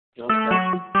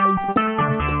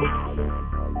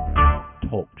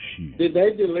Did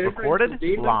they deliver Recorded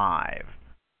live.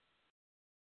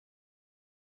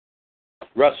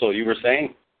 Russell, you were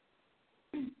saying?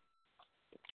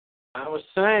 I was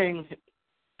saying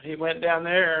he went down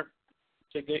there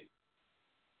to get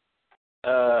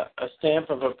a stamp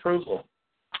of approval.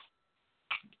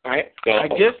 I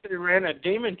guess they ran a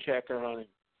demon checker on him.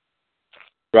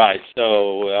 Right.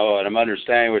 So what I'm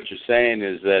understanding what you're saying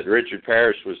is that Richard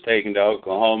Parrish was taken to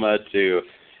Oklahoma to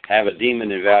have a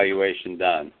demon evaluation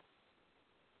done.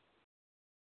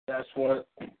 That's what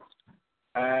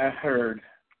I heard.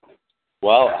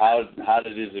 Well, how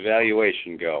did his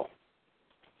evaluation go?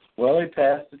 Well, he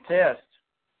passed the test.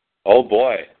 Oh,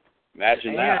 boy.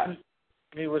 Imagine that.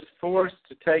 He was forced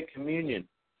to take communion.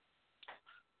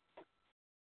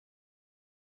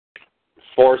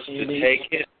 Forced to take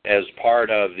it as part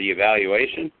of the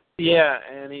evaluation? Yeah,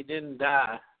 and he didn't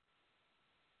die.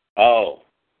 Oh.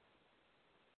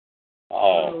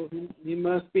 So he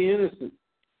must be innocent.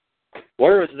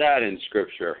 Where is that in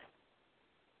Scripture?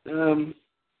 I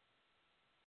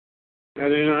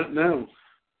do not know.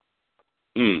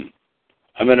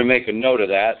 I'm going to make a note of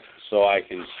that so I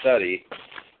can study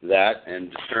that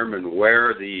and determine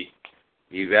where the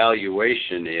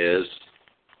evaluation is.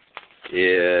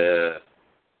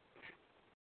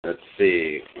 Let's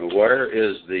see. Where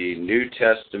is the New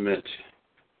Testament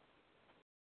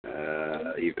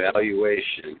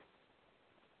evaluation?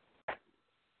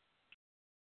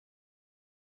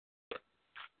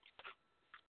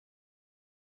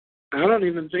 I don't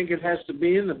even think it has to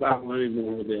be in the Bible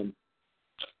anymore with them.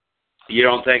 You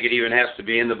don't think it even has to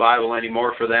be in the Bible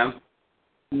anymore for them?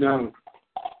 No.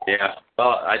 Yeah.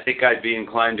 Well, I think I'd be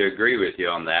inclined to agree with you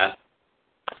on that.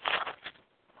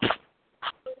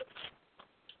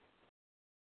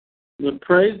 But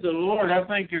praise the Lord, I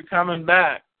think you're coming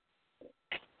back.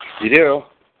 You do?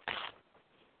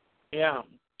 Yeah.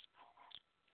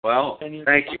 Well,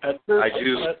 thank you. I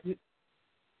do.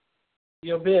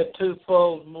 You'll be a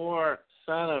twofold more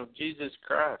son of Jesus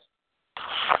Christ.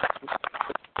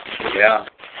 Yeah.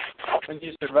 When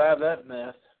you survive that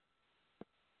mess.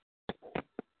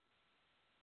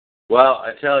 Well,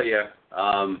 I tell you,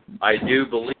 I do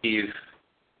believe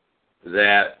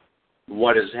that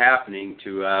what is happening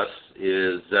to us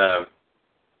is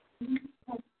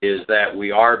that we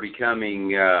are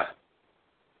becoming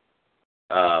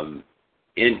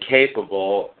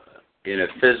incapable, in a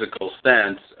physical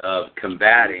sense, of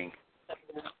combating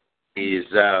these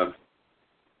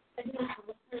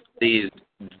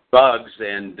bugs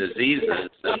and diseases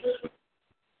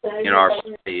in our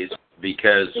bodies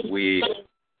because we,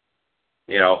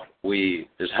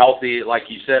 as healthy, like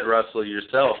you said, Russell,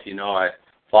 yourself, I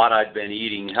thought I'd been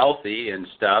eating healthy and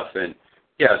stuff, and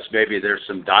yes, maybe there's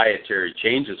some dietary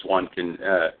changes one can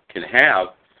have,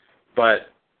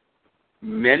 but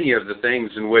many of the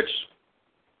things in which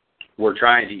we're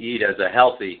trying to eat as a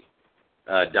healthy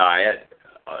diet,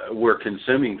 we're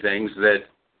consuming things that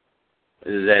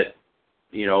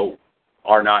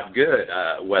are not good,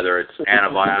 whether it's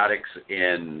antibiotics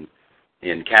in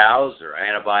cows or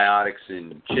antibiotics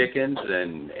in chickens,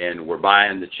 and we're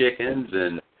buying the chickens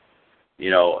and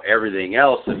everything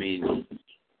else. I mean,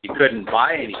 you couldn't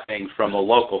buy anything from a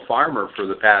local farmer for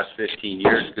the past 15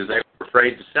 years because they were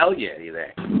afraid to sell you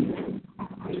anything.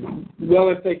 Well,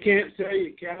 if they can't sell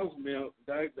you cow's milk,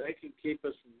 they can keep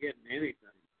us from getting anything.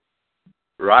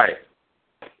 Right.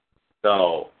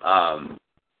 So,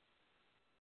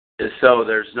 so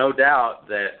there's no doubt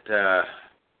that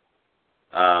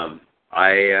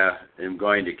I am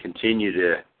going to continue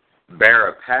to bear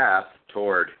a path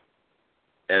toward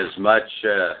as much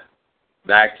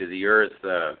back to the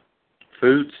earth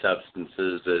food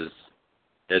substances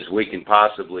as we can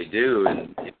possibly do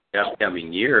in the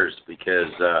upcoming years,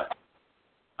 because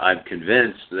I'm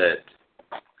convinced that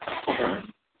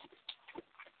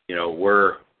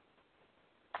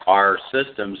our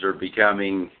systems are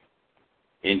becoming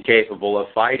incapable of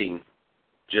fighting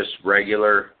just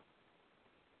regular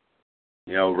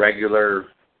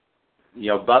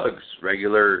bugs,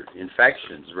 regular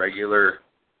infections,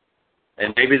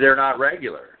 and maybe they're not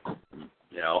regular,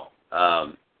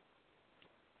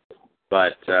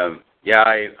 but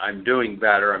I'm doing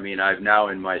better. I mean, I'm now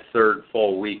in my third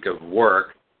full week of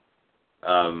work.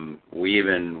 We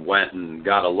even went and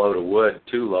got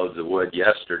two loads of wood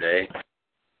yesterday,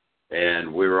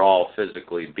 and we were all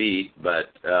physically beat, but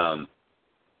I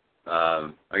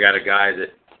got a guy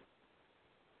that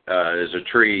is a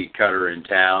tree cutter in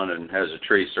town and has a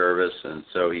tree service, and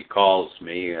so he calls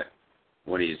me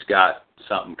when he's got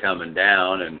something coming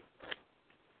down,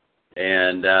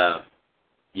 and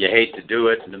you hate to do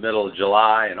it in the middle of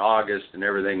July and August and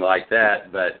everything like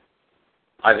that, but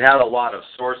I've had a lot of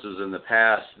sources in the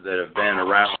past that have been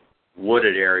around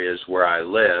wooded areas where I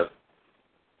live,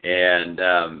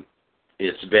 and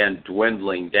it's been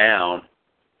dwindling down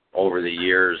over the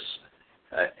years,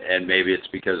 and maybe it's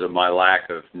because of my lack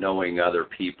of knowing other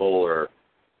people or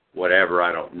whatever,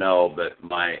 I don't know, but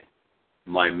my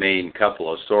main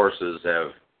couple of sources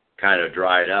have kind of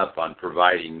dried up on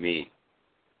providing me,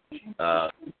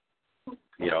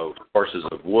 sources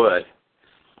of wood.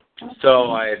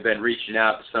 So I have been reaching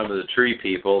out to some of the tree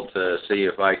people to see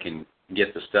if I can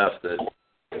get the stuff that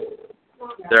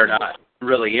they're not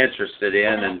really interested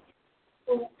in. And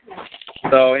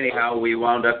so anyhow, we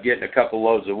wound up getting a couple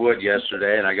loads of wood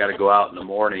yesterday, and I got to go out in the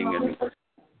morning and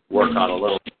work on a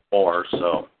little more.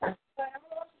 So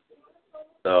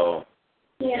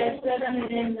yeah,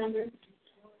 7 numbers.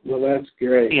 Well, that's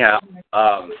great. yeah.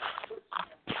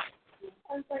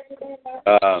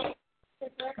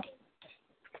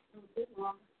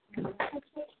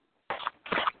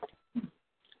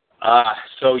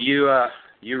 So you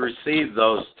received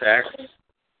those texts,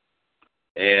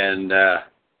 and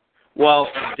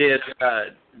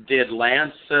did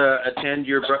Lance attend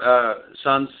your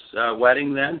son's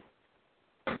wedding then?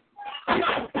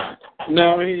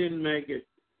 No, he didn't make it.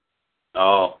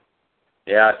 Oh,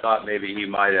 yeah, I thought maybe he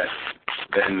might have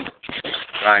been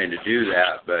trying to do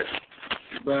that, but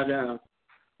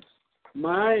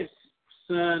my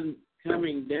son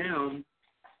coming down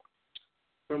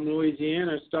from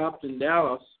Louisiana stopped in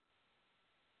Dallas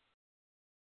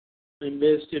and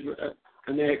visited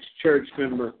an ex-church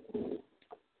member,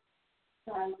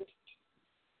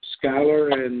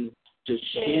 Skylar and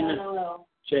Jashina.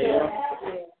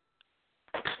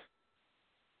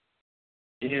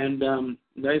 And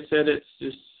they said it's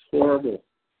just horrible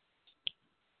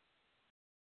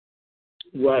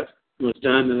what was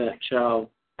done to that child.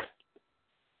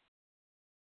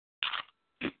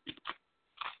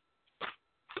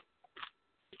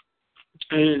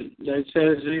 And they said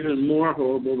it's even more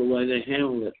horrible the way they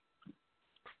handled it.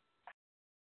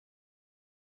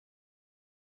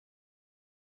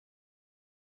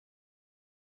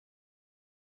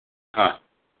 Huh.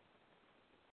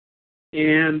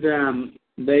 And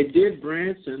they did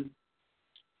Branson.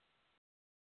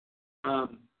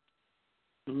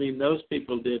 Those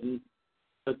people didn't,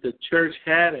 but the church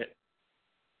had it.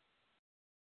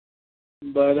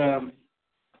 But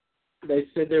they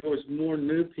said there was more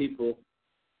new people.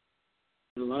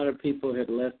 A lot of people had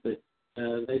left it.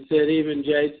 They said even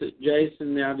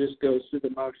Jason now just goes through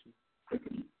the motion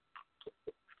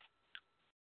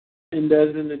and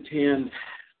doesn't attend,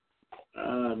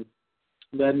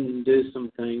 doesn't do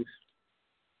some things.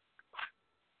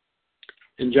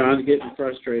 And John's getting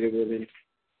frustrated with him.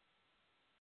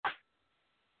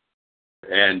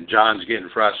 And John's getting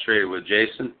frustrated with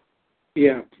Jason?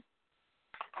 Yeah.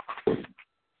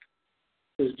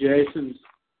 Because Jason's,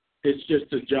 it's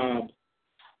just a job.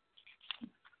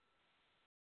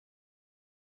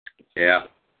 Yeah.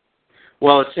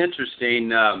 Well, it's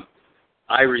interesting.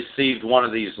 I received one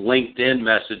of these LinkedIn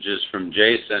messages from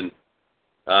Jason,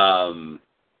 and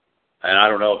I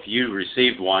don't know if you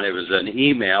received one. It was an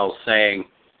email saying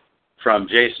from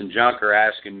Jason Junker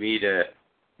asking me to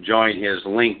join his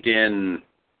LinkedIn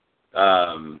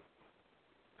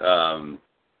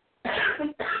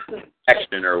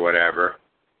action or whatever.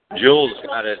 Jules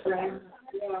got it.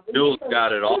 Jules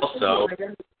got it also,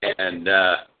 and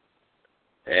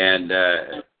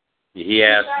he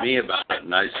asked me about it,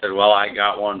 and I said, well, I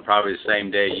got one probably the same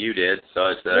day you did, so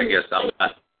I said, I guess I'm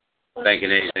not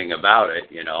thinking anything about it,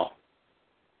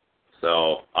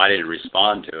 So I didn't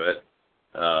respond to it.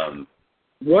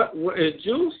 What is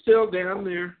Jules still down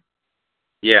there?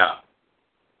 Yeah.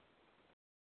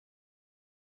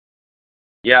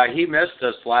 Yeah, he missed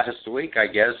us last week, I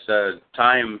guess.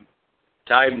 Time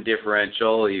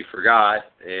differential, he forgot,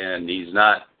 and he's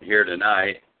not here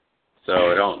tonight.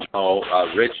 So I don't know.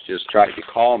 Rich just tried to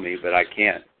call me, but I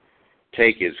can't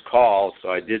take his call, so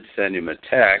I did send him a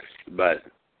text, but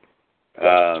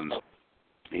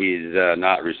he's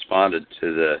not responded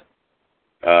to the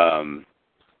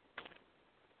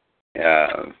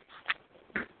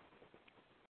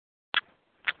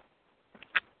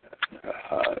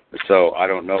so I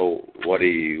don't know what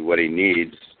he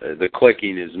needs. The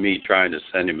clicking is me trying to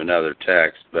send him another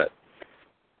text, but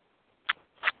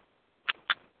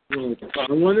I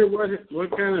wonder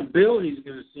what kind of bill he's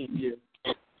going to send you.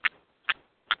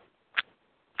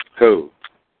 Who?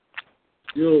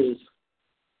 Jules.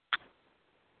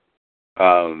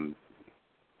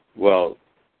 Well,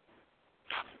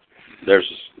 there's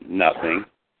nothing.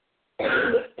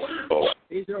 Oh.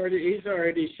 He's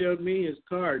already showed me his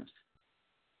cards.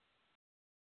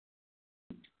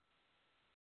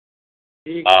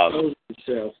 He exposed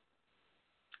himself.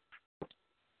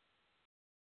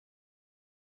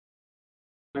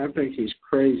 I think he's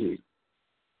crazy.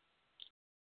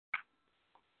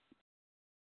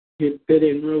 He fit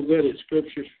in real good at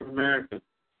Scriptures for America.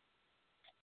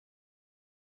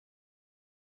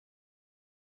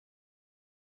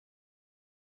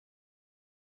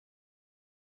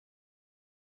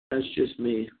 That's just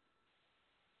me.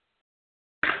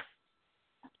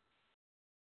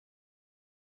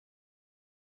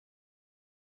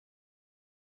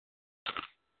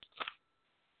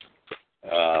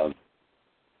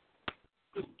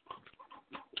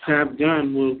 Have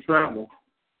gun will travel.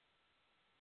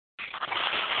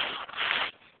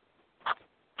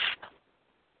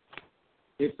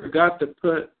 He forgot to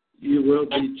put, you will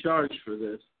be charged for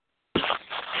this.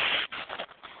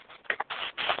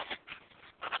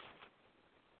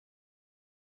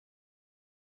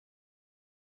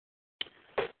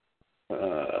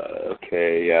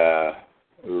 Okay,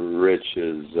 Rich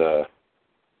is,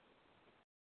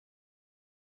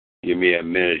 give me a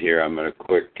minute here. I'm going to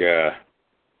quick...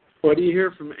 What do you hear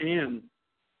from Ann?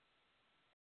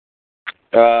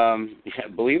 Yeah,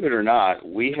 believe it or not,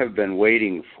 we have been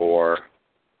waiting for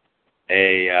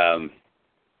a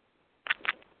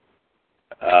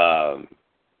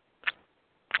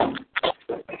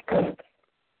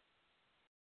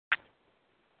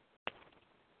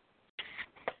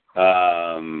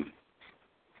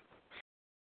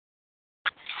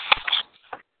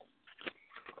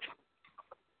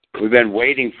we've been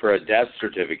waiting for a death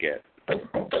certificate.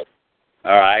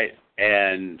 All right,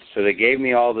 and so they gave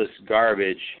me all this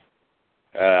garbage,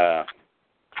 and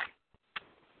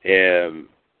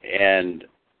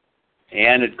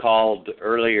Ann had called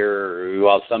earlier,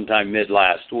 well, sometime mid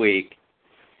last week,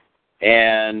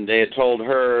 and they had told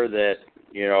her that,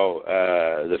 you know,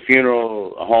 the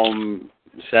funeral home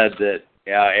said that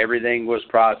everything was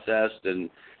processed and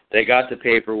they got the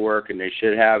paperwork and they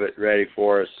should have it ready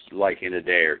for us like in a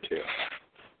day or two.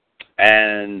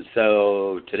 And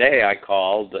so today I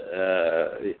called,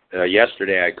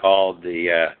 yesterday I called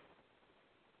today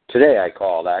I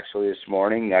called, actually this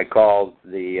morning, I called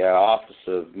the Office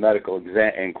of Medical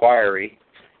Inquiry,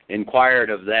 inquired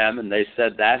of them, and they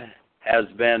said that has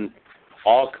been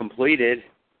all completed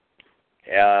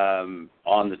on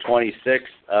the 26th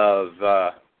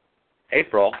of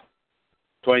April,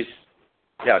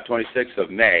 26th of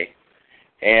May,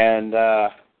 and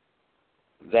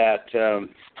that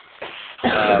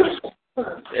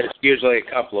it's usually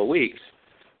a couple of weeks.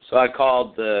 So I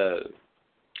called the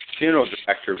funeral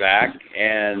director back,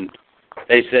 and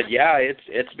they said, yeah,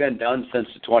 it's been done since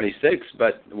the 26th,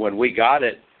 but when we got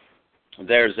it,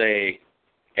 there's a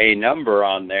number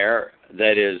on there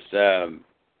that is the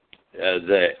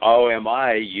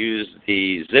OMI used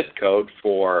the zip code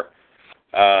for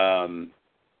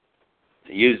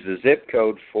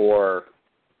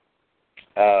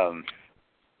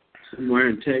somewhere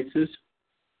in Texas.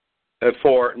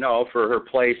 For her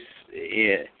place.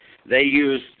 They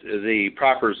used the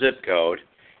proper zip code,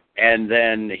 and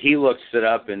then he looks it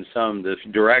up in the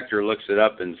director looks it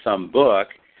up in some book,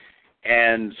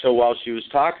 and so while she was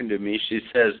talking to me, she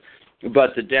says,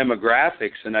 but the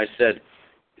demographics, and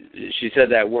she said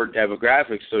that word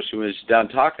demographics, so she was done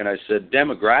talking, I said,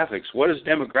 demographics? What does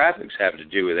demographics have to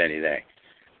do with anything?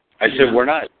 I said, we're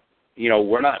not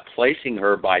placing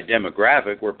her by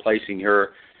demographic, we're placing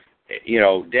her,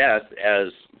 death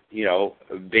as,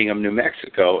 Bingham, New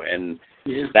Mexico, and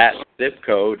that zip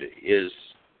code is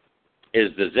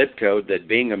the zip code that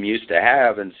Bingham used to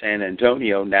have, and San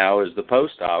Antonio now is the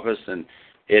post office, and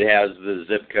it has the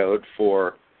zip code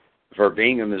for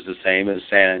Bingham is the same as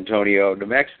San Antonio, New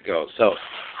Mexico. So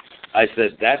I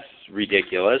said, that's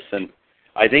ridiculous, and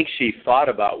I think she thought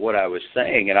about what I was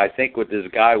saying, and I think what this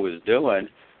guy was doing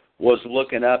was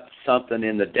looking up something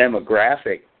in the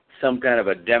demographic, some kind of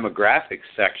a demographic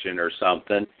section or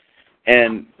something,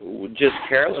 and just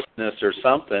carelessness or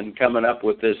something, coming up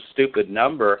with this stupid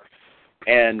number.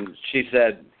 And she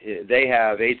said, they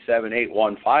have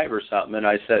 87815 or something. And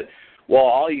I said, well,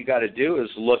 all you got to do is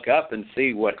look up and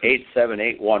see what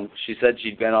 8781. She said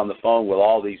she'd been on the phone with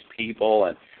all these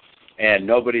people, and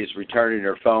nobody's returning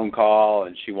her phone call,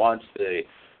 and she wants the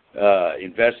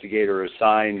investigator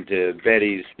assigned to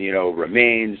Betty's,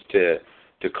 remains to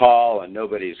call, and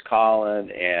nobody's calling.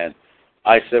 And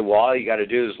I said, well, all you got to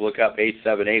do is look up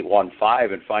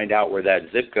 87815 and find out where that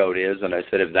zip code is. And I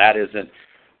said, if that isn't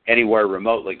anywhere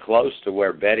remotely close to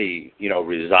where Betty,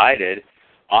 resided,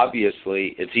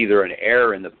 obviously it's either an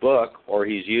error in the book or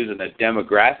he's using a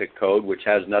demographic code which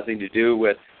has nothing to do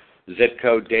with zip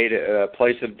code data,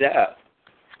 place of death.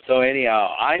 So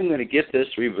anyhow, I'm going to get this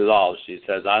resolved. She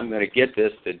says, I'm going to get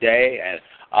this today, and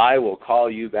I will call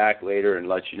you back later and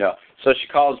let you know. So she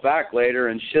calls back later,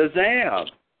 and shazam!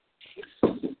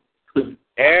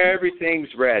 Everything's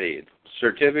ready.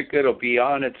 Certificate will be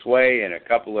on its way in a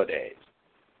couple of days.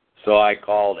 So I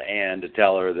called Ann to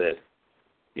tell her that,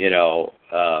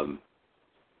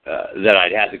 that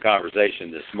I'd had the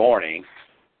conversation this morning,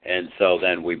 and so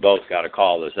then we both got a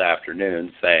call this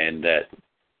afternoon saying that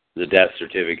the death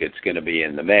certificate's going to be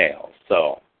in the mail.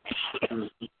 So,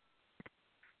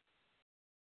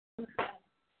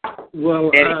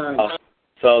 well, anyhow,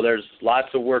 so there's lots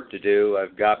of work to do.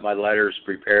 I've got my letters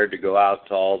prepared to go out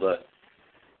to all the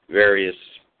various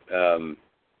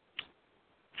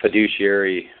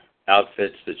fiduciary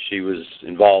outfits that she was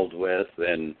involved with,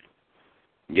 and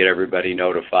get everybody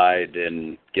notified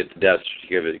and get the death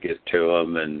certificate to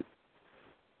them and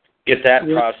get that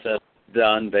process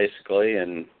done basically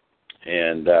and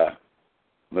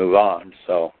move on.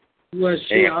 So was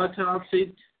she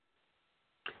autopsied?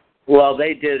 Well,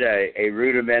 they did a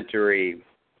rudimentary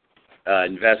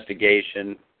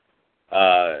investigation.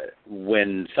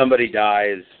 When somebody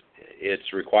dies,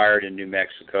 it's required in New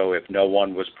Mexico if no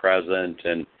one was present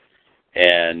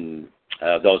and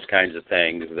those kinds of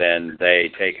things, then they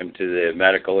take them to the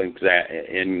medical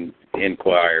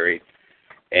inquiry,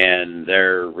 and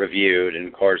they're reviewed. And,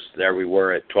 of course, there we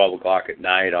were at 12 o'clock at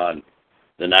night on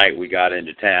the night we got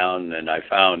into town, and I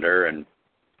found her. And,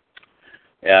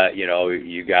 I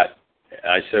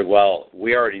said, well,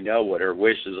 we already know what her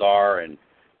wishes are, and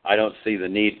I don't see the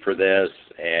need for this.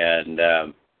 And,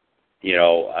 I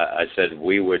said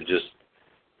we would just,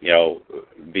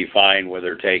 be fine with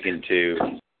her taken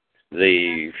to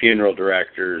the funeral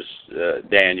directors,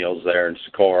 Daniels there in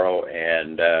Socorro,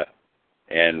 and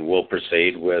we'll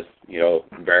proceed with,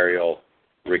 burial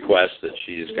requests that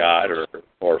she's got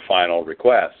or final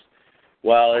requests.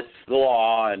 Well, it's the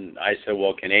law, and I said,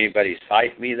 well, can anybody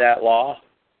cite me that law?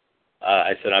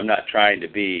 I said, I'm not trying to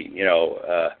be,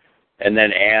 and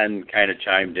then Ann kind of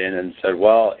chimed in and said,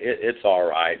 well, it's all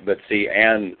right. But see,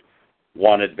 Ann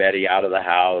wanted Betty out of the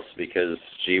house because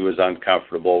she was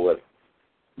uncomfortable with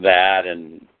that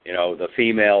and, the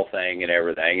female thing and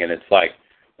everything. And it's like,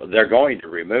 they're going to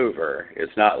remove her.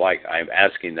 It's not like I'm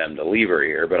asking them to leave her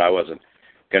here, but I wasn't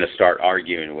going to start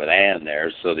arguing with Ann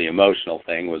there. So the emotional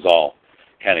thing was all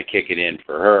kind of kicking in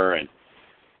for her.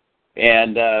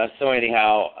 And so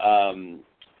anyhow,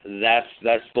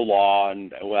 that's the law.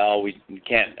 And well,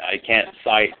 I can't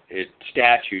cite a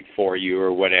statute for you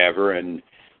or whatever, and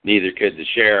neither could the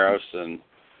sheriffs. And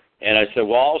I said,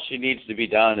 well, all she needs to be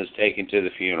done is taken to the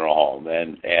funeral home.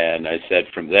 And I said,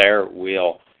 from there,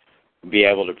 we'll be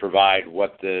able to provide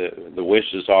what the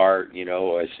wishes are.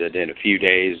 I said, in a few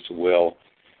days, we'll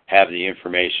have the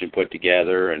information put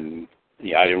together. And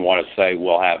I didn't want to say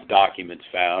we'll have documents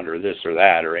found or this or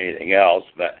that or anything else.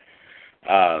 But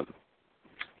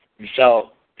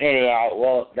so anyhow,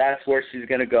 well, that's where she's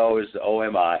going to go is the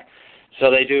OMI.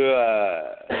 So they do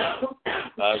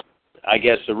I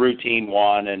guess a routine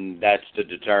one, and that's to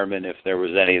determine if there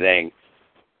was anything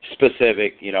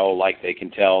specific, like they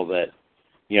can tell that,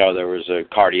 there was a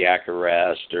cardiac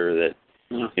arrest or that,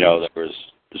 there was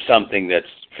something that's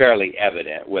fairly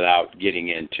evident without getting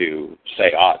into,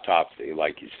 say, autopsy,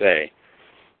 like you say.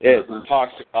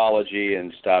 Toxicology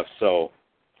and stuff, so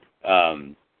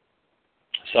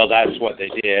that's what they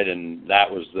did, and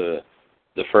that was the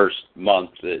first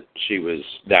month that she was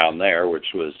down there,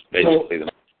 which was basically the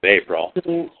month of April.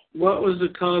 What was the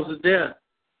cause of death?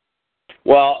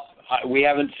 Well, we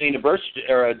haven't seen a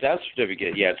death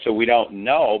certificate yet, so we don't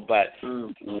know. But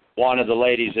one of the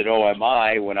ladies at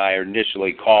OMI, when I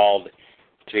initially called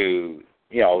to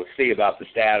see about the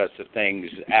status of things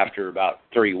after about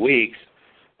 3 weeks,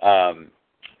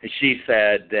 she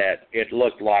said that it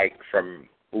looked like, from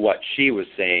what she was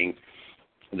seeing,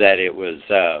 that it was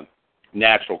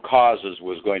natural causes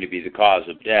was going to be the cause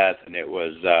of death, and it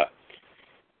was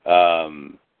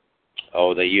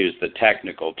they used the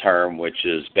technical term, which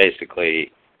is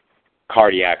basically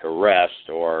cardiac arrest,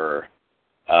 or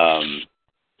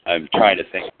I'm trying to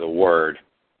think of the word.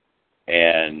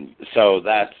 And so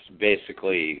that's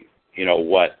basically,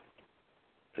 what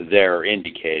they're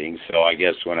indicating. So I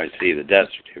guess when I see the death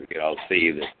certificate, I'll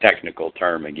see the technical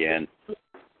term again.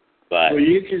 But well,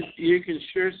 you can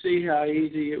sure see how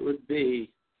easy it would be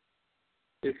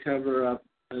to cover up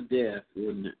a death,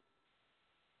 wouldn't it?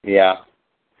 Yeah.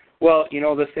 Well,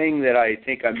 the thing that I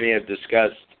think I may have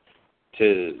discussed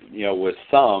with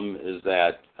some is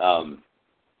that,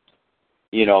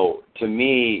 to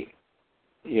me,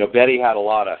 Betty had a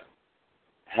lot of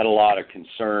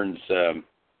concerns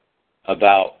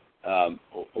about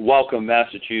welcome,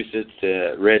 Massachusetts,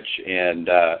 to Rich and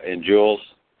Jules.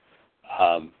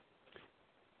 I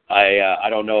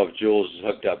don't know if Jules is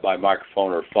hooked up by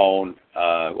microphone or phone.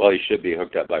 Well, he should be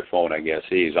hooked up by phone, I guess.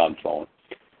 He's on phone.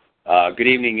 Good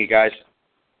evening, you guys.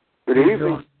 Good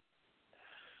evening.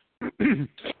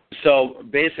 So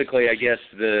basically, I guess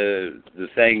the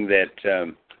thing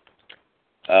that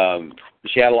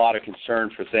she had a lot of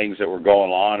concern for things that were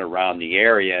going on around the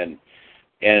area,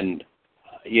 and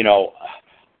you know,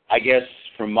 I guess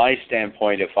from my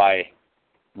standpoint, if I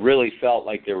really felt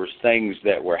like there was things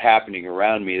that were happening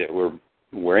around me that were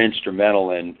instrumental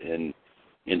in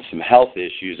some health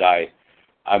issues, I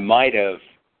might have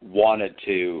wanted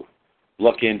to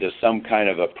look into some kind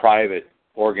of a private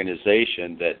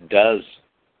organization that does,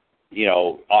 you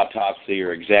know, autopsy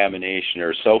or examination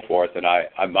or so forth, and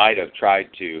I might have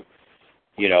tried to,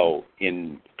 you know,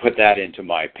 put that into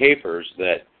my papers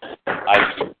that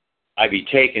I'd be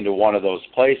taken to one of those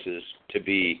places to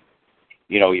be,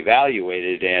 you know,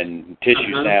 evaluated and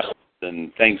tissue samples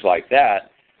and things like that,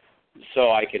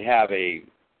 so I could have a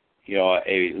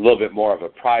little bit more of a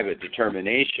private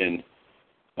determination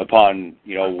upon,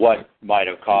 you know, what might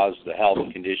have caused the health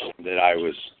condition that I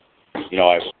was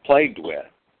plagued with.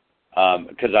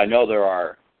 Because I know there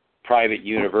are private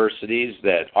universities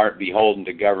that aren't beholden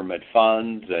to government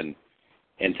funds and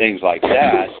things like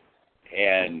that,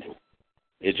 and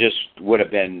it just would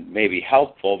have been maybe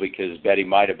helpful because Betty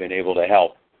might have been able to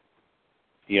help,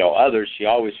 you know, others. She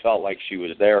always felt like she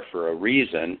was there for a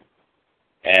reason,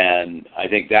 and I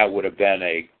think that would have been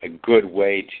a good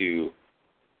way to,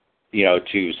 you know,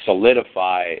 to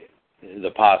solidify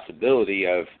the possibility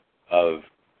of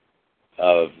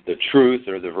the truth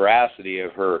or the veracity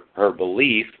of her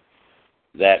belief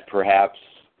that perhaps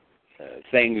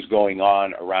things going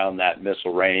on around that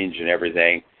missile range and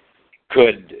everything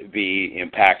could be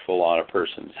impactful on a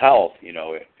person's health. You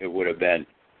know, it would have been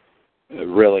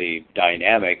really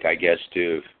dynamic, I guess,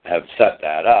 to have set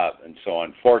that up. And so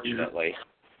unfortunately,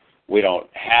 we don't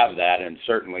have that, and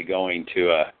certainly going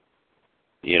to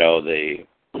the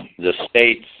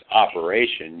state's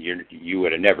operation, you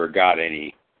would have never got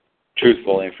any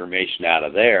truthful information out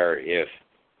of there if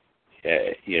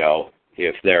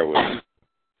there was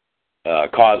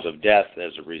cause of death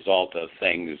as a result of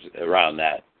things around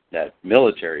that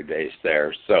military base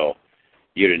there. So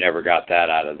you'd have never got that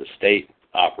out of the state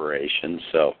operation.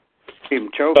 So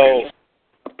a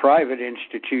private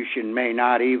institution may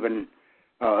not even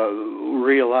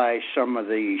realize some of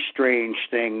the strange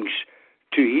things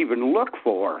to even look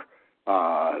for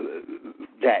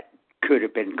that could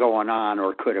have been going on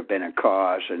or could have been a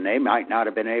cause, and they might not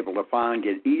have been able to find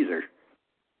it either.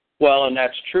 Well, and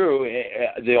that's true.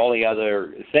 The only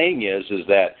other thing is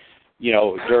that, you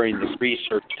know, during the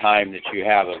research time that you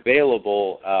have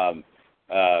available,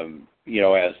 you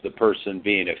know, as the person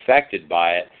being affected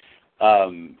by it,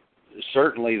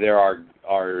 certainly there are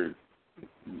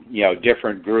you know,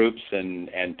 different groups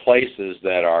and places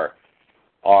that are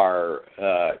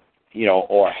you know,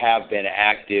 or have been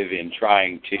active in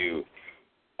trying to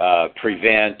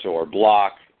prevent or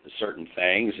block certain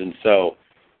things, and so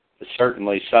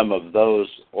certainly some of those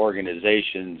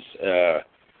organizations,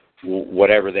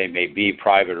 whatever they may be,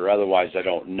 private or otherwise, I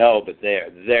don't know, but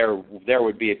there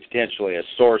would be potentially a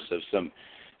source of some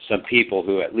people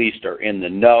who at least are in the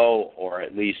know or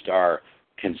at least are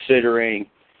considering.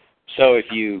 So if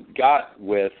you got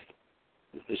with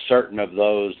certain of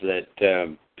those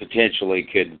that potentially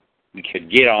could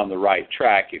get on the right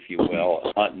track, if you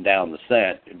will, hunting down the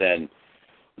scent, then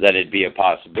it'd be a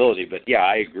possibility. But yeah,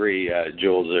 I agree,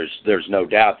 Jules. There's no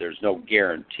doubt. There's no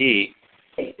guarantee.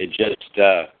 It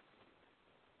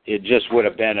just would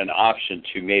have been an option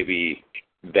to maybe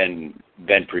been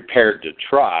prepared to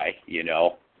try, you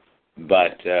know.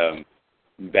 But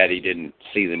Betty didn't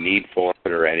see the need for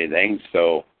it or anything,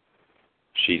 so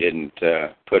she didn't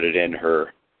put it in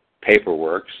her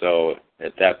paperwork. So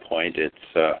at that point,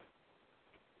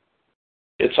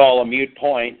 it's all a moot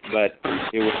point, but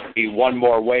it would be one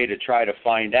more way to try to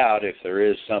find out if there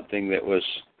is something that was,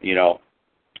 you know,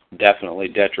 definitely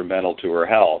detrimental to her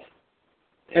health.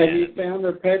 Have you found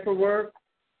her paperwork?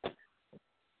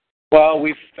 Well,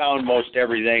 we've found most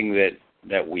everything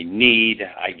that we need.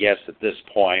 I guess at this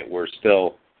point we're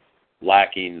still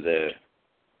lacking the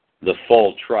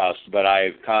full trust, but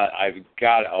I've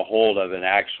got a hold of an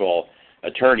actual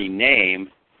attorney name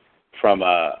from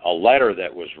a letter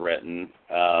that was written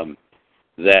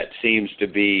that seems to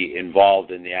be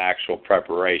involved in the actual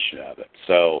preparation of it.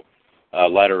 So a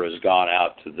letter has gone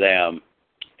out to them,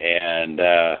 and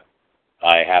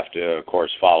I have to, of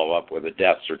course, follow up with a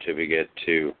death certificate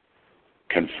to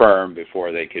confirm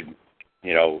before they could,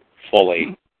 you know,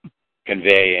 fully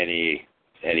convey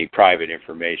any private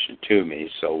information to me.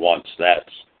 So once that's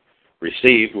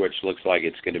received, which looks like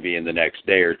it's going to be in the next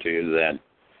day or two, then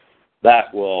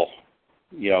that will,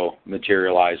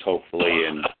 materialize hopefully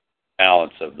in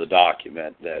balance of the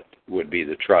document that would be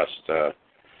the trust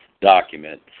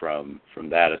document from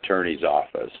that attorney's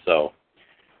office. So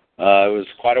it was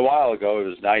quite a while ago. It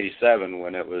was 97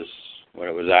 when it was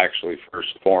actually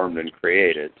first formed and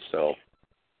created. So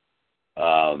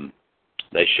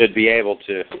they should be able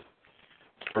to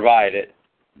provide it,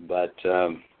 but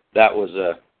that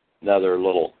was another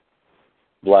little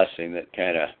blessing that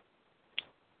kind of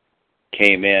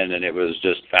came in, and it was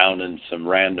just found in some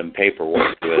random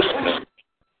paperwork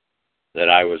that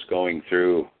I was going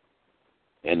through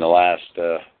in the last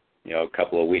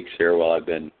couple of weeks here while I've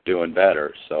been doing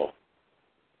better. So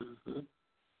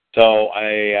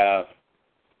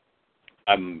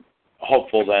I'm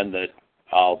hopeful then that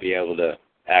I'll be able to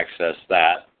access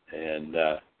that, and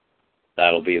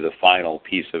that'll be the final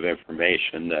piece of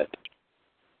information that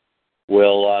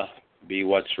will be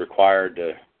what's required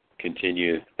to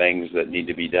continue things that need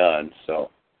to be done. So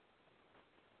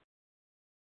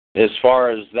as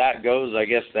far as that goes, I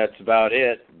guess that's about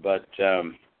it. But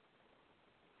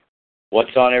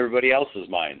what's on everybody else's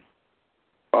mind?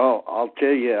 Oh, I'll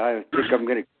tell you, I think I'm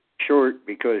going to short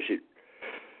because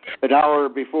an hour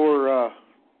before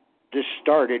this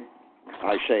started,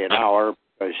 I say an hour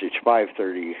because it's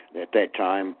 5:30 at that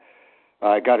time,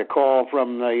 I got a call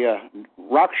from the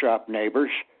rock shop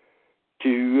neighbors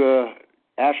to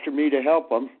ask me to help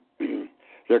them.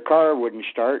 Their car wouldn't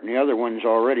start, and the other one's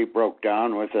already broke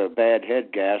down with a bad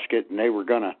head gasket, and they were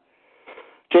going to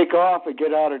take off and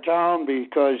get out of town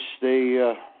because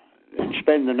they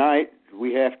spend the night.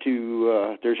 We have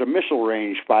to, there's a missile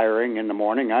range firing in the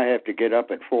morning. I have to get up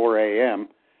at 4 a.m.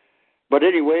 But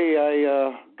anyway,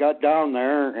 I got down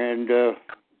there and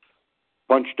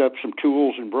bunched up some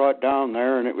tools and brought down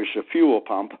there, and it was a fuel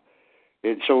pump.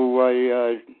 And so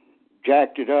I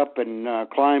jacked it up and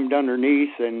climbed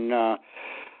underneath and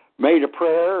made a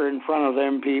prayer in front of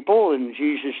them people in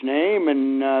Jesus' name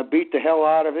and beat the hell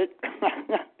out of it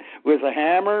with a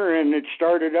hammer, and it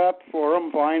started up for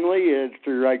them finally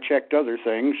after I checked other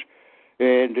things,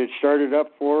 and it started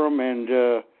up for them,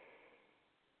 and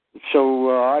so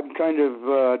I'm kind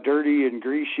of dirty and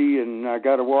greasy, and I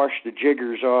got to wash the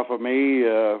jiggers off of me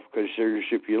because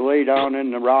if you lay down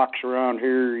in the rocks around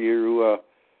here, you're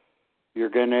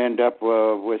going to end up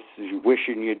with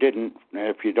wishing you didn't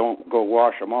if you don't go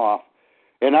wash them off.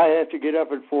 And I have to get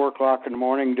up at 4 o'clock in the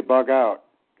morning to bug out.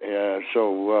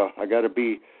 So I got to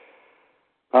be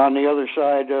on the other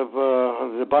side of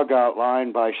the bug out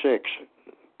line by 6.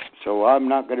 So I'm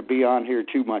not going to be on here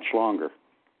too much longer.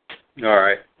 All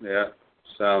right. Yeah,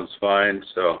 sounds fine.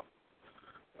 So,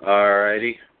 all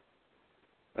righty.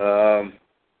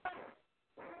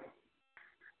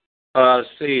 Let's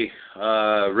see.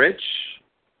 Rich?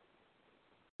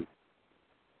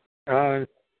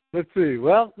 Let's see.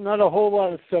 Well, not a whole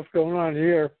lot of stuff going on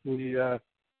here. We had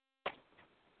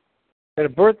a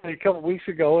birthday a couple weeks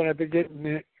ago, and I've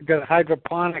been got a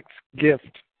hydroponics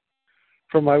gift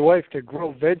from my wife to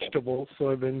grow vegetables,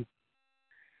 so I've been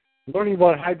learning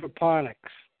about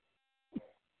hydroponics.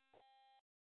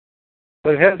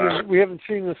 But we haven't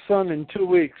seen the sun in 2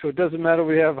 weeks, so it doesn't matter if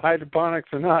we have hydroponics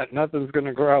or not. Nothing's going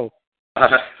to grow.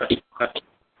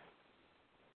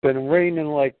 Been raining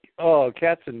like,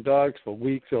 cats and dogs for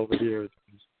weeks over here.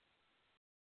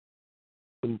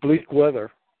 Some bleak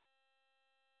weather.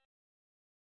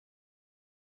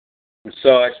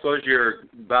 So I suppose you're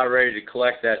about ready to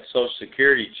collect that Social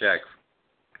Security check.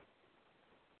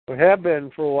 We have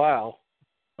been for a while.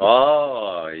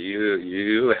 Oh,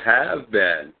 you have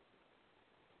been.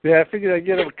 Yeah, I figured I'd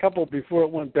get a couple before it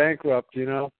went bankrupt,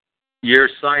 You're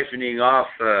siphoning off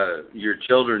your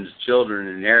children's children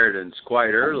inheritance quite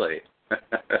early.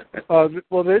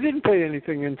 Well, they didn't pay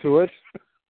anything into it.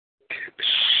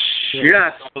 You're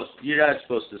not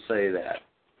supposed to say that.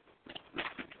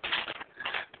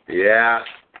 Yeah.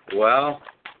 Well,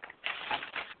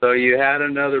 so you had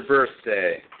another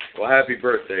birthday. Well, happy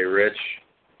birthday, Rich.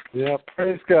 Yeah,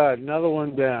 praise God. Another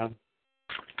one down.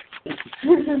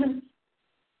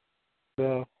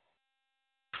 So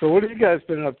what have you guys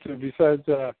been up to besides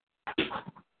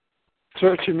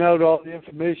searching out all the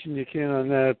information you can on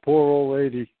that poor old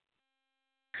lady?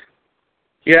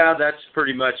 Yeah, that's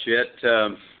pretty much it.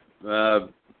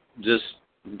 Just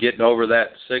getting over that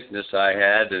sickness I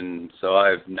had, and so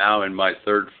I'm now in my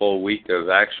third full week of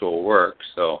actual work,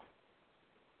 so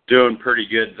doing pretty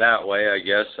good that way, I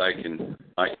guess. I can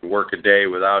work a day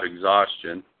without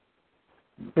exhaustion.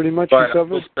 pretty much But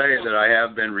recovered? I will say that I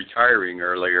have been retiring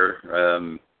earlier.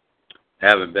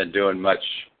 Haven't been doing much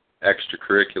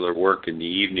extracurricular work in the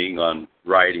evening on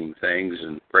writing things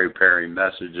and preparing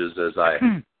messages as I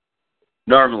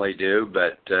normally do,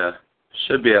 but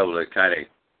should be able to kind of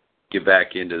get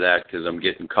back into that because I'm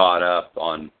getting caught up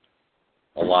on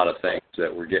a lot of things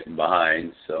that we're getting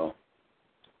behind. So,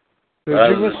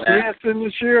 Did you miss Branson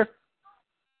this year?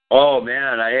 Oh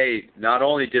man, not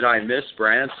only did I miss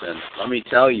Branson, let me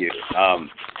tell you,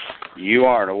 you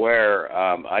aren't aware.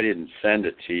 I didn't send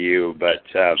it to you, but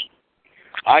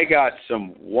I got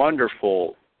some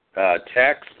wonderful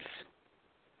texts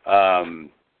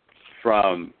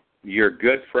from your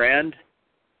good friend,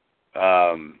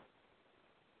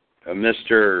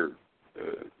 Mr.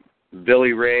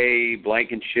 Billy Ray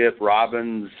Blankenship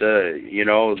Robbins. Did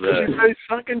you say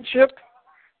Sunken Chip?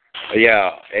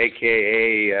 Yeah,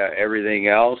 a.k.a. everything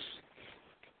else.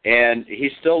 And he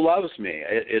still loves me.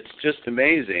 It's just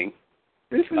amazing.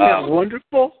 Isn't that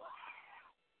wonderful?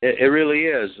 It really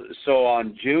is. So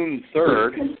on June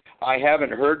 3rd, I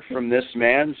haven't heard from this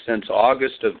man since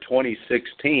August of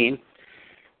 2016.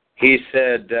 He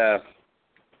said the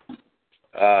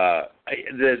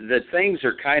things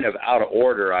are kind of out of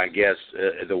order, I guess,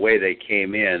 the way they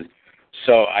came in.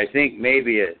 So I think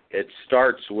maybe it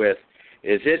starts with,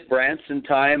 is it Branson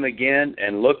time again?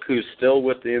 And look who's still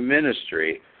with the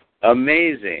ministry.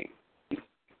 Amazing.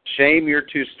 Shame you're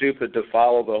too stupid to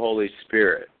follow the Holy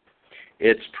Spirit.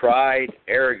 It's pride,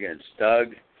 arrogance,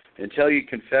 Doug. Until you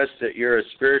confess that you're a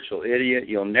spiritual idiot,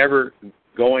 you'll never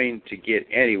going to get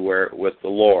anywhere with the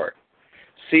Lord.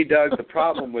 See, Doug, the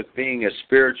problem with being a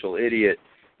spiritual idiot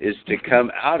is to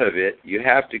come out of it, you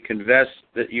have to confess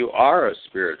that you are a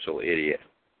spiritual idiot.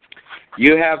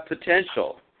 You have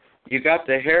potential. You got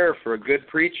the hair for a good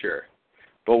preacher.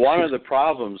 But one of the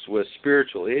problems with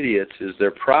spiritual idiots is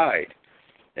their pride.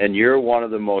 And you're one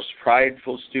of the most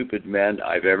prideful, stupid men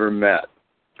I've ever met.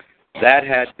 That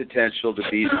had potential to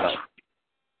be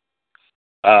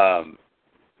something.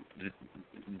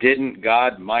 Didn't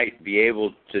God might be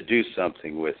able to do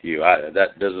something with you?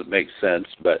 That doesn't make sense.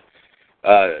 But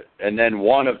and then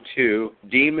one of two,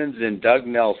 demons in Doug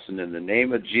Nelson, in the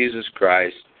name of Jesus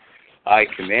Christ, I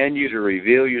command you to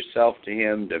reveal yourself to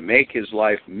him, to make his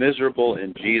life miserable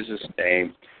in Jesus'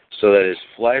 name, so that his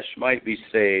flesh might be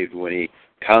saved when he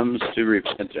comes to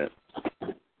repentance.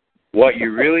 What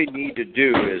you really need to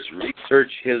do is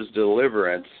research his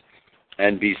deliverance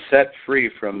and be set free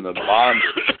from the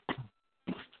bondage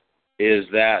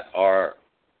that are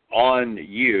on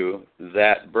you,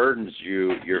 that burdens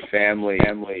you, your family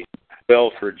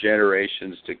will for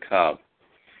generations to come.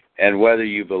 And whether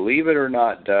you believe it or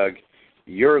not, Doug,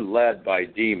 you're led by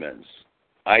demons.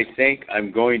 I think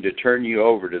I'm going to turn you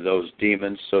over to those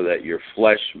demons so that your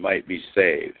flesh might be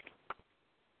saved.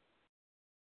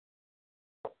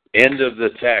 End of the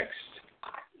text.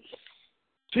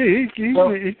 Gee,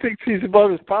 he thinks he's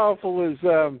about as powerful as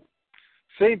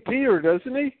St. Peter,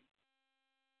 doesn't he?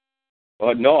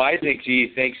 Well, no, I think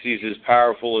he thinks he's as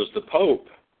powerful as the Pope.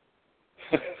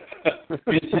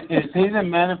 Is he the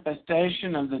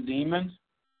manifestation of the demons?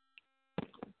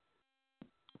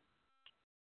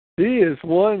 He is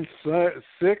one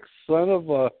sick son of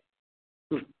a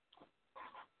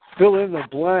fill in the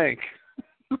blank.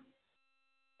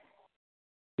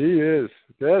 He is.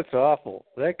 That's awful.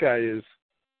 That guy is.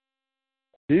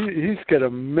 He's got a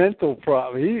mental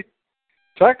problem.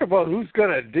 Talk about who's got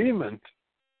a demon.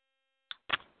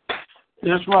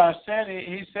 That's what I said.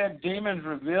 He said demons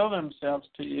reveal themselves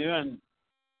to you, and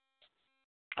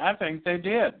I think they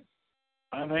did.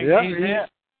 I think he's it.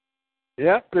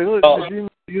 Yep, they look at demons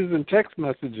using text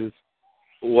messages.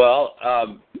 Well,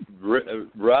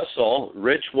 Russell,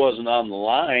 Rich wasn't on the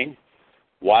line.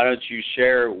 Why don't you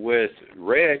share with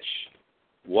Rich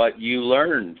what you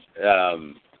learned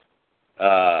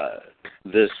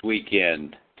this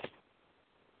weekend?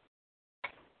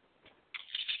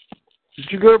 Did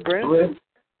you go to Branson?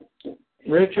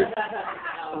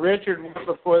 Richard went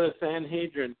before the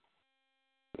Sanhedrin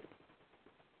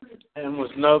and was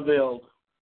no build.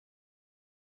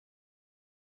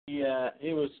 He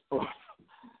was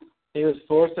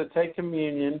forced to take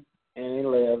communion, and he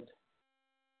lived.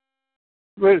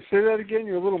 Wait, say that again.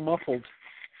 You're a little muffled.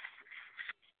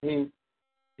 He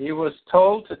was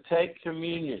told to take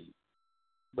communion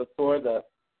before the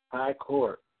high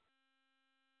court.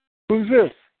 Who's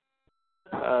this?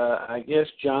 I guess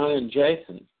John and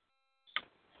Jason.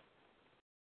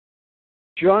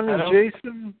 John and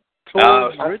Jason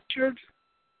told Richard?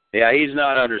 Yeah, he's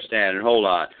not understanding. Hold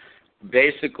on.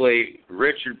 Basically,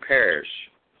 Richard Parrish,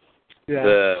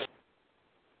 the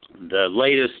the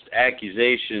latest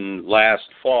accusation last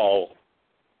fall,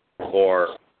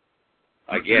 or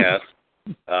I guess,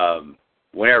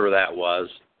 whenever that was,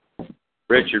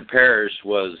 Richard Parrish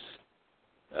was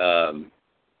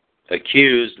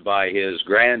accused by his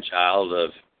grandchild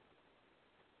of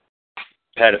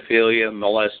pedophilia,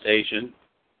 molestation,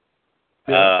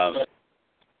 and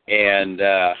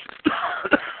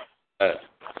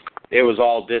it was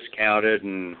all discounted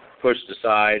and pushed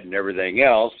aside and everything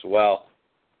else. Well,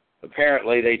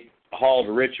 apparently they hauled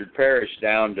Richard Parrish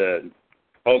down to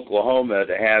Oklahoma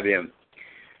to have him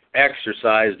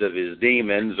exorcised of his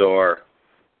demons, or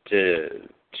to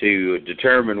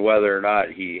determine whether or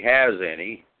not he has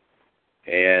any.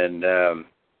 And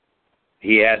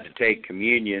he had to take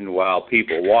communion while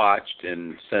people watched,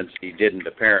 and since he didn't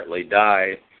apparently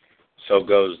die, so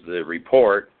goes the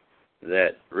report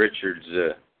that Richard's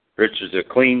a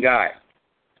clean guy.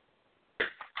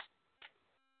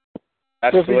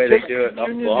 That's so the way they do it in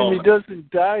Oklahoma. If he doesn't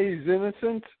die, he's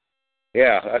innocent?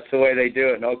 Yeah, that's the way they do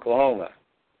it in Oklahoma.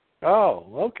 Oh,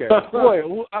 okay. Boy,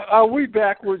 are we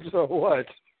backwards or what?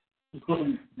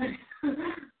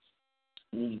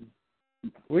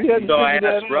 We hadn't so I figured asked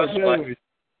that out, Russell.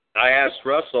 I asked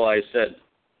Russell. I said,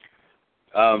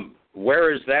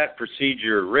 "Where is that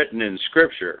procedure written in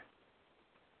Scripture?"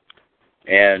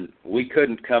 And we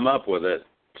couldn't come up with it.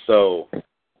 So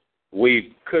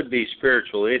we could be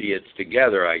spiritual idiots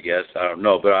together, I guess. I don't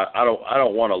know, but I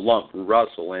don't want to lump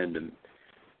Russell into,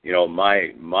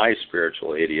 my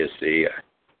spiritual idiocy.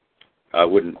 I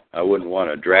wouldn't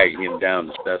want to drag him down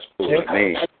the cesspool with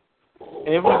me.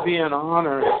 It would be an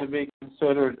honor to be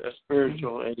considered a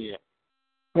spiritual idiot.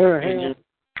 Okay.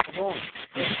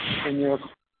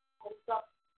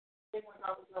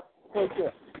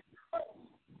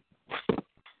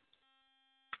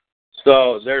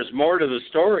 So there's more to the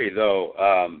story, though,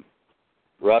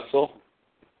 Russell.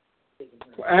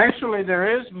 Actually,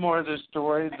 there is more to the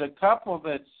story. The couple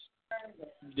that's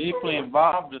deeply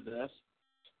involved in this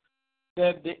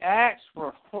said the acts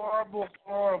were horrible,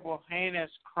 horrible,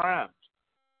 heinous crimes.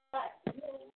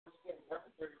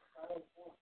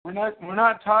 We're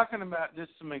not talking about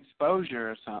just some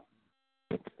exposure or something.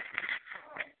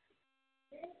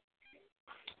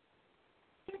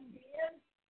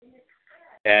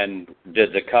 And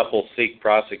did the couple seek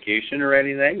prosecution or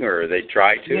anything, or they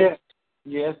try to?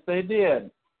 Yes, they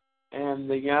did. And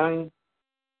the young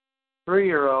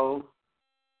 3-year-old,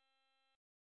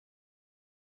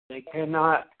 they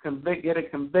cannot get a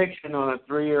conviction on a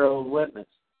 3-year-old witness.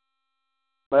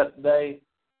 But they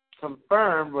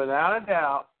confirmed without a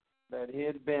doubt that he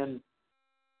had been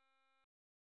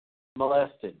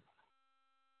molested.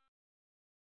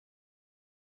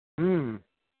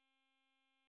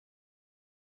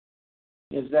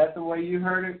 Is that the way you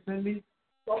heard it, Cindy?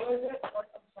 What was it?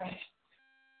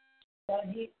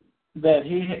 That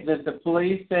the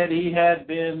police said he had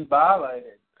been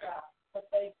violated. Yeah,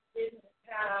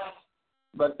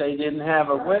 but they didn't have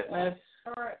a witness.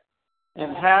 Correct.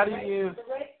 And how do you?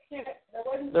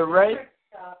 The rape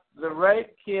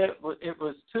kit. It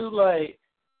was too late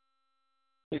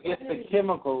to get the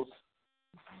chemicals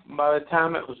by the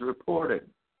time it was reported.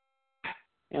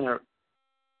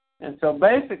 And so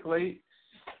basically,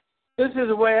 this is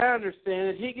the way I understand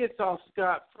it. He gets off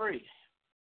scot-free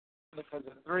because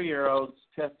a 3-year-old's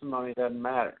testimony doesn't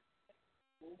matter.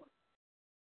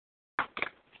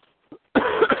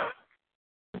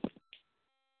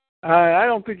 I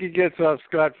don't think he gets off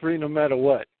scot-free no matter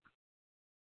what.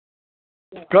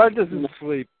 God doesn't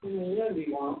sleep.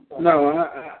 No,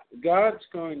 God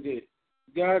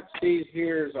sees,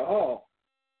 hears all.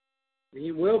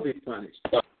 He will be punished.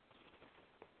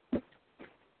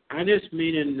 I just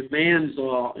mean in the man's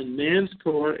law, in man's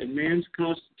court, in man's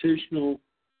constitutional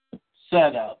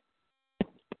setup.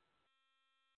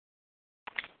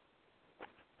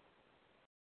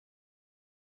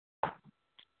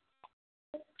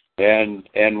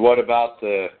 And what about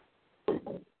the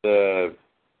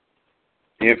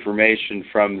information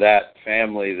from that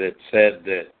family that said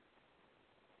that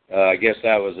I guess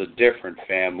that was a different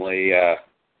family.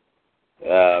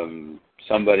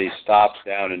 Somebody stopped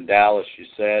down in Dallas, you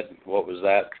said. What was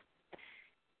that?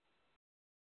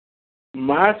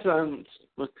 My son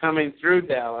was coming through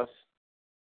Dallas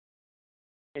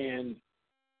and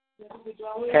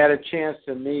had a chance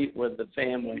to meet with the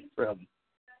family from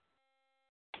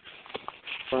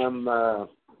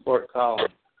Fort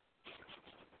Collins.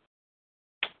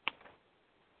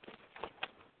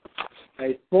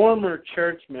 A former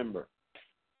church member.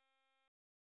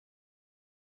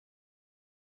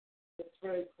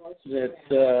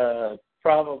 That's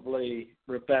probably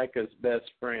Rebecca's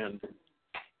best friend.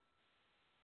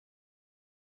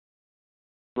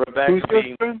 Rebecca Who's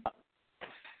being... best friend?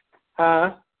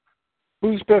 Huh?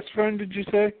 Whose best friend did you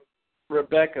say?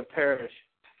 Rebecca Parrish.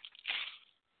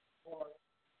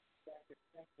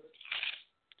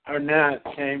 Or not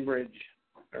Chambers,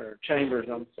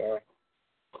 I'm sorry.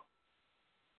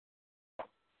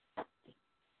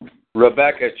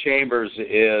 Rebecca Chambers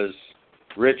is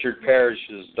Richard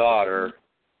Parrish's daughter,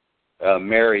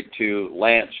 married to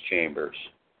Lance Chambers.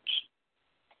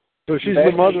 So she's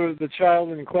the mother of the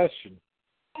child in question.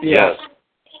 Yes.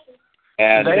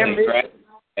 And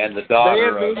the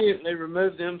daughter they immediately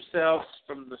removed themselves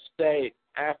from the state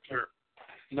after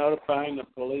notifying the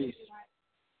police.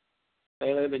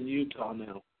 They live in Utah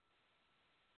now.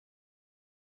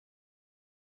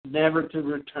 Never to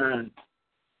return.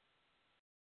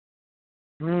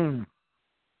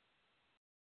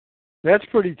 That's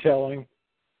pretty telling.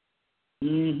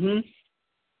 Mm-hmm.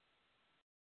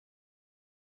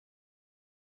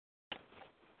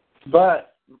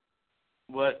 But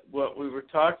what we were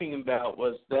talking about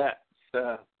was that's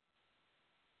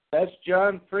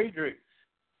John Friedrich's.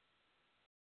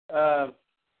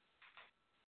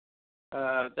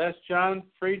 That's John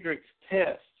Friedrich's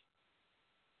test.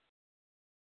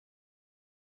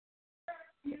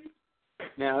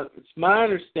 Now, it's my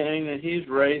understanding that he's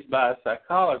raised by a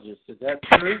psychologist. Is that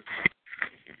true?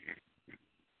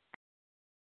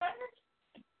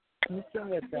 Let's turn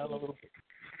that down a little bit.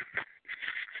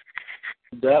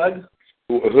 Doug?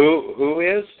 Who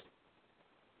is?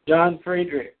 John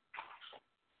Friedrich.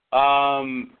 I'll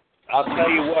tell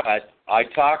you what. I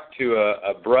talked to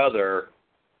a brother.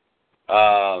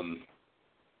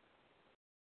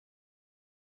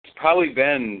 It's probably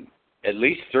been at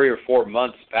least 3 or 4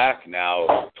 months back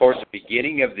now, towards the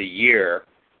beginning of the year.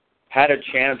 Had a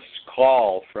chance to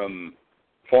call from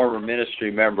former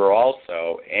ministry member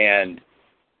also, and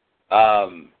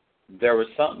there was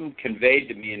something conveyed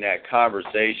to me in that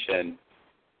conversation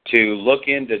to look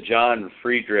into John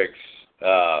Friedrich's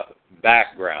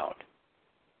background.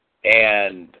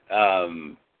 And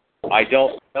I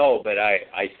don't know, but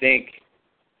I think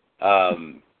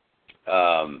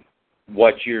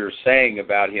what you're saying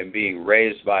about him being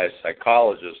raised by a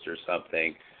psychologist or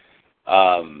something,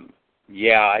 I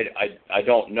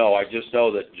don't know. I just know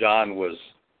that John was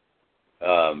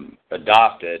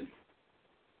adopted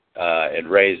and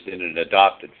raised in an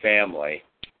adopted family.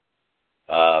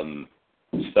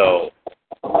 So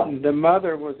the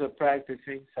mother was a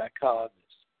practicing psychologist.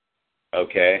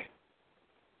 Okay.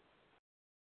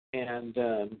 And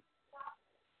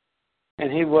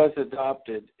he was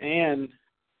adopted. And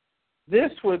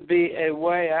this would be a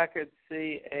way I could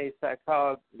see a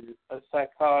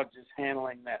psychologist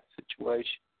handling that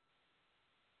situation.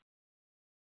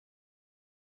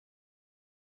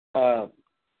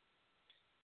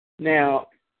 Now,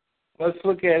 let's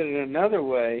look at it another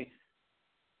way.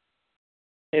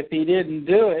 If he didn't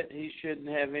do it, he shouldn't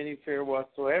have any fear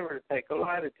whatsoever to take a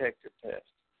lie detector test.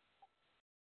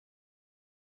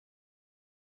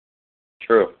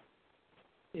 True.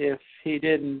 If he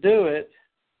didn't do it,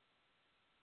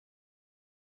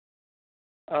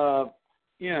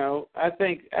 I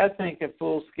think a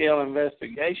full-scale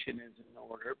investigation is in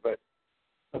order, but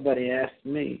nobody asked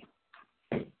me.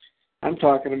 I'm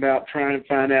talking about trying to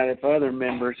find out if other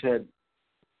members had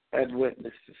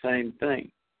witnessed the same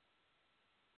thing.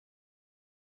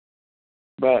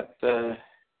 But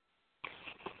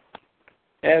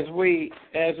as we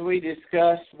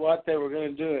discussed what they were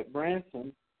going to do at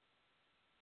Branson,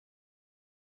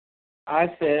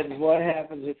 I said, what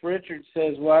happens if Richard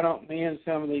says, why don't me and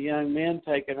some of the young men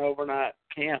take an overnight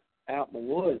camp out in the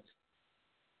woods?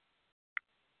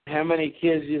 How many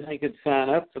kids do you think would sign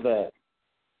up for that?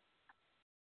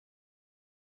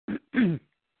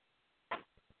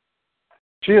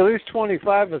 Gee, at least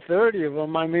 25 or 30 of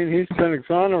them. I mean, he's been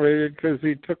exonerated because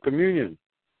he took communion.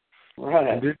 Right.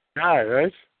 And didn't die,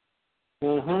 right?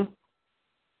 Uh-huh.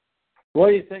 What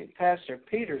do you think Pastor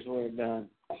Peters would have done?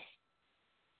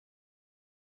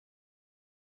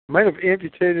 Might have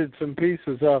amputated some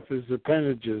pieces off his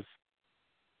appendages.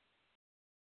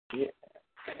 Yeah.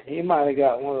 He might have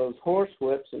got one of those horse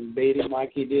whips and beat him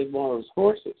like he did one of those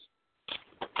horses.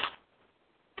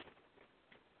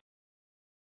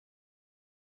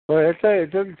 Well, I tell you,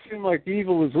 it doesn't seem like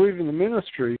evil is leaving the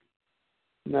ministry.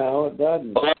 No, it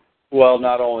doesn't. Well,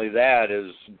 not only that,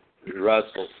 as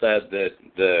Russell said, that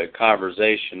the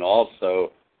conversation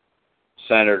also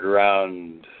centered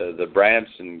around the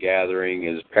Branson gathering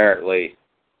is apparently,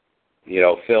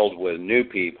 filled with new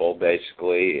people,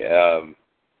 basically.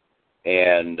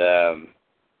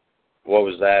 What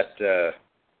was that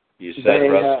you said,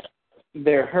 Russell?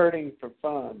 They're hurting for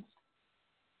funds.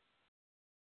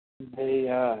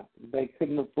 they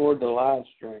couldn't afford the live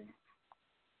stream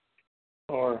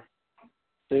or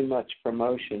do much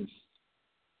promotions.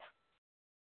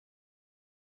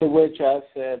 To which I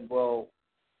said, well,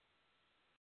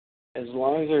 as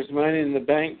long as there's money in the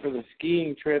bank for the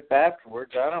skiing trip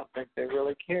afterwards, I don't think they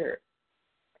really care.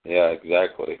 Yeah,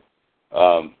 exactly.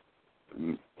 And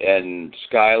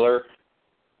Skyler,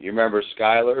 you remember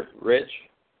Skyler, Rich?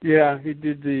 Yeah, he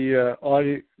did the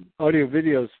audio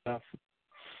video stuff.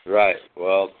 Right.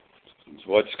 Well,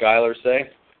 what'd Skyler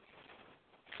say?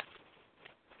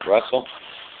 Russell?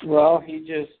 Well, he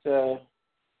just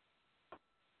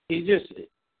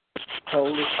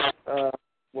told us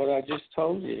what I just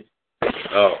told you.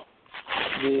 Oh.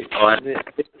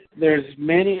 There's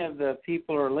many of the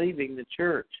people are leaving the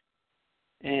church,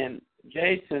 and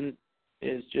Jason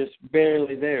is just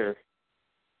barely there.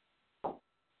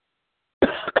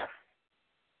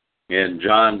 And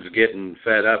John's getting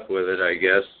fed up with it, I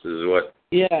guess, is what...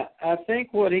 Yeah, I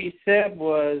think what he said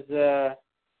was there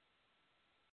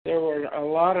were a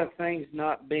lot of things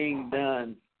not being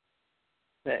done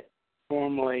that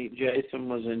formerly Jason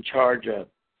was in charge of.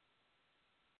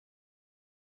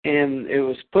 And it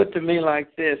was put to me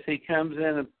like this. He comes in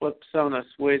and flips on a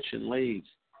switch and leaves.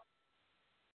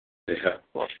 Yeah.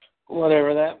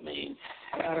 Whatever that means.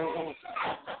 I don't know.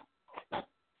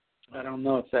 I don't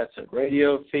know if that's a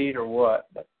radio feed or what,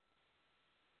 but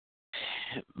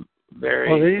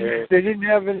very. They didn't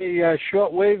have any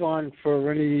shortwave on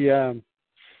for any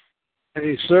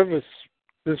service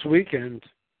this weekend.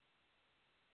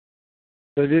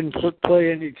 They didn't play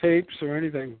any tapes or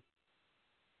anything.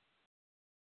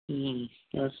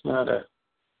 That's not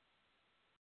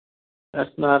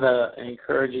a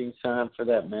encouraging sign for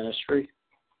that ministry.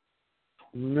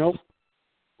 Nope.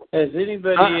 Has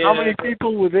anybody? How many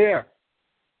people were there?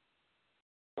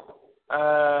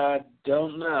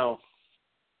 Don't know.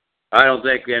 I don't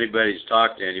think anybody's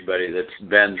talked to anybody that's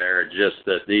been there. Just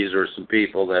that these are some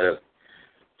people that have,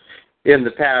 in the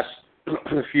past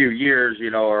few years,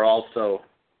 are also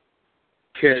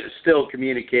still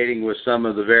communicating with some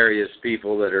of the various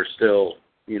people that are still,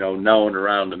 known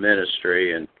around the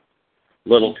ministry, and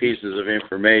little pieces of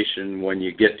information when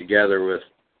you get together with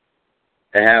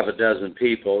a half a dozen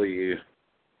people,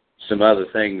 some other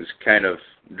things kind of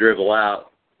dribble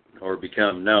out or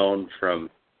become known from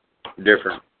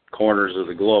different corners of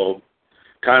the globe.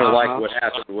 Kind of like what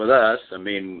happened with us. I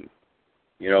mean,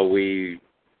 we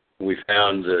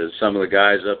found some of the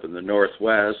guys up in the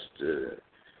Northwest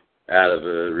out of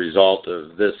a result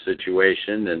of this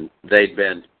situation, and they'd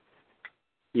been,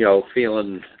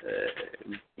 feeling,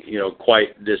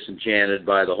 quite disenchanted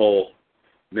by the whole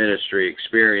ministry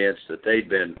experience that they'd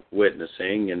been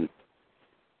witnessing and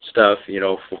stuff,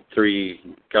 3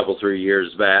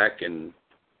 years back, and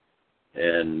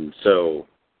so,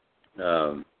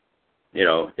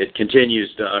 it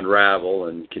continues to unravel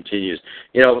and continues,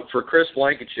 for Kris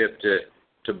Blankenship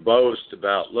to boast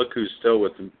about, look who's still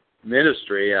with the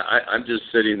ministry. I'm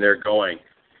just sitting there going,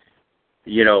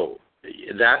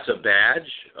 that's a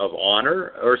badge of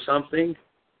honor or something.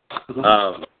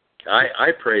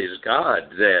 I praise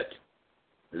God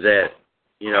that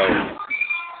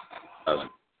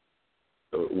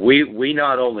we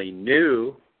not only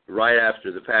knew right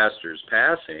after the pastor's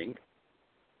passing,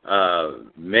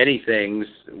 many things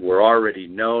were already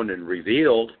known and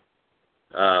revealed.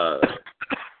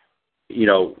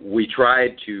 We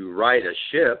tried to right a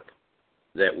ship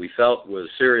that we felt was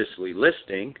seriously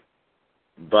listing,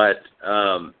 but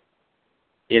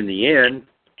in the end,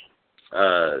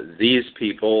 these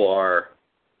people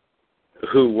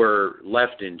who were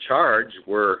left in charge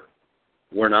were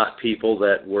not people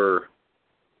that were,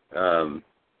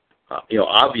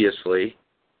 obviously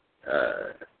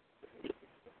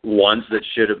ones that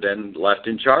should have been left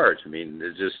in charge. I mean,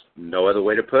 there's just no other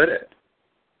way to put it.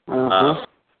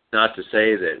 Not to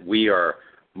say that we are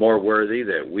more worthy,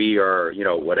 that we are,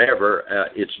 whatever.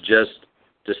 It's just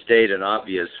to state an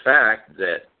obvious fact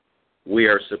that we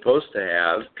are supposed to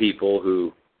have people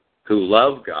who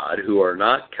love God, who are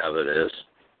not covetous,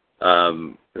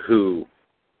 who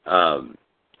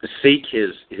seek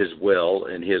His will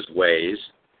and His ways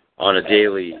on a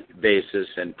daily basis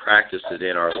and practice it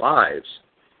in our lives.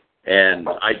 And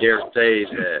I dare say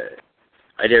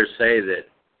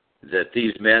that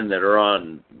these men that are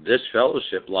on this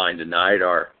fellowship line tonight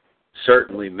are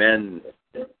certainly men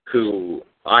who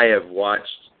I have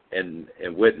watched and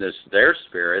witnessed their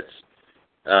spirits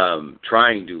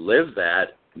trying to live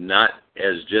that, not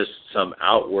as just some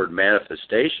outward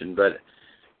manifestation, but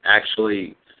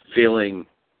actually feeling,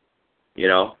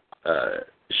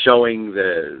 showing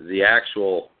the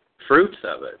actual fruits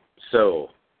of it. So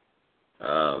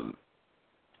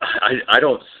I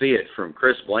don't see it from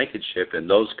Kris Blankenship in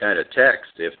those kind of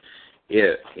texts. If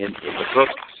in the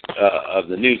books of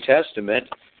the New Testament,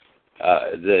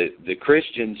 the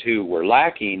Christians who were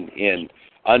lacking in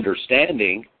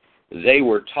understanding, they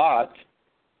were taught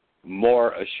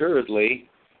more assuredly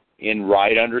in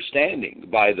right understanding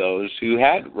by those who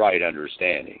had right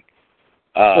understanding.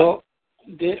 Well,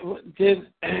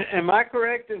 am I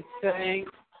correct in saying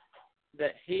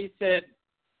that he said,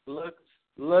 look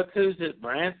who's at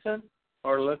Branson,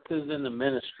 or look who's in the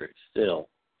ministry still?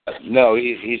 No,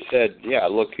 he said, yeah,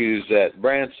 look who's at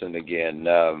Branson again.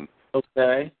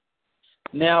 Okay.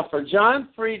 Now, for John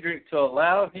Friedrich to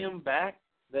allow him back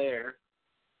there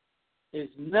is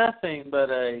nothing but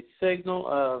a signal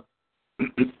of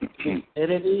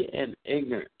stupidity and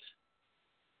ignorance.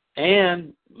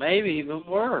 And maybe even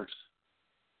worse.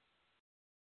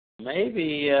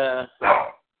 Maybe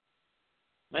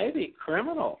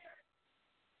criminal.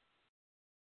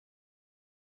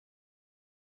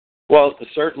 Well,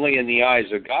 certainly in the eyes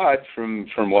of God, from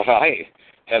what I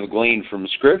have gleaned from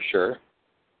Scripture,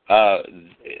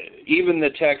 even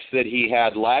the text that he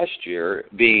had last year,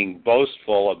 being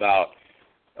boastful about,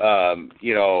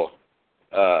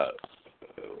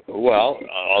 well,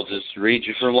 I'll just read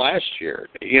you from last year.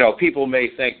 People may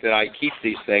think that I keep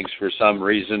these things for some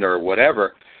reason or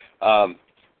whatever.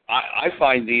 I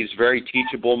find these very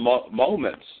teachable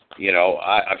moments.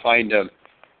 I find them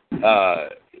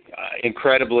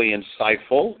incredibly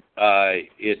insightful.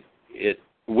 It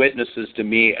witnesses to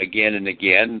me again and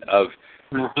again of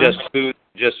just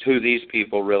who these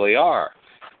people really are.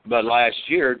 But last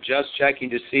year, just checking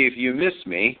to see if you missed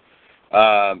me,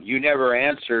 you never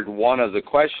answered one of the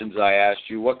questions I asked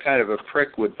you. What kind of a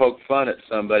prick would poke fun at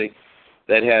somebody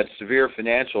that had severe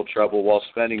financial trouble while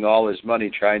spending all his money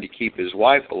trying to keep his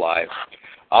wife alive?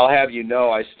 I'll have you know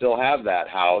I still have that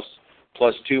house,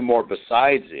 plus 2 more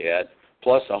besides it,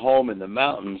 plus a home in the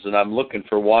mountains, and I'm looking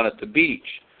for one at the beach.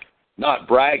 Not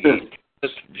bragging,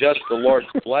 just the Lord's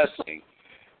blessing.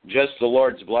 Just the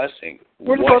Lord's blessing.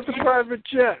 What about the private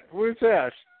jet? Where's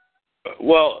that?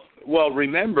 Well,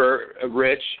 remember,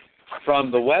 Rich, from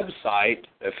the website,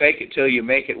 Fake It Till You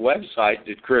Make It website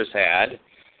that Kris had,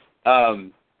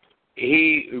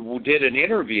 he did an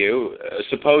interview, a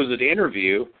supposed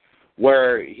interview,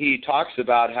 where he talks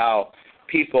about how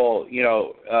people,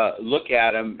 look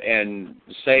at him and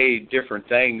say different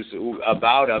things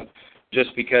about him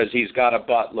just because he's got a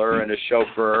butler and a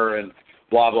chauffeur and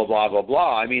blah, blah, blah, blah,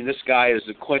 blah. I mean, this guy is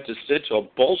a quintessential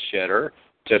bullshitter,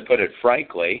 to put it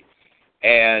frankly.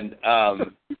 And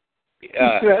he's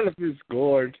out of his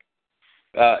gourd.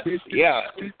 Yeah.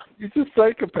 He's a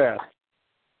psychopath.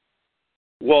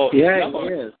 Well, yeah, he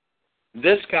is.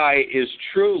 This guy is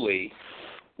truly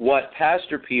what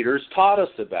Pastor Peters taught us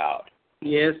about.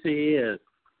 Yes, he is.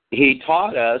 He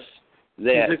taught us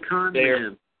that he's a con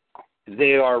man.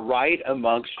 They are right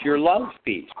amongst your love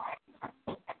feast.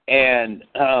 And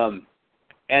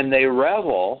they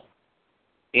revel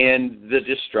in the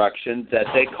destruction that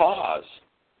they cause.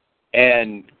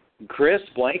 And Kris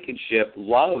Blankenship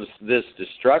loves this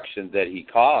destruction that he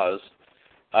caused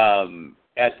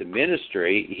at the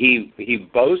ministry. He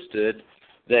boasted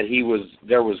that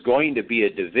there was going to be a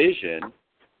division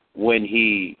when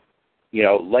he,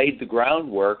 laid the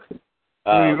groundwork. He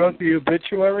wrote the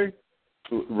obituary?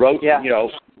 Well,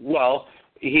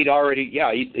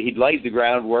 he'd laid the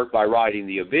groundwork by writing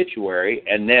the obituary,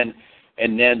 and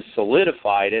then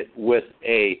solidified it with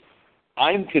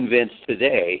I'm convinced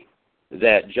today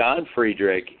that John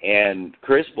Friedrich and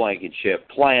Kris Blankenship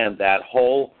planned that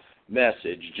whole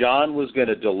message. John was going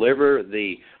to deliver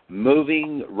the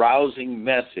moving, rousing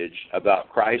message about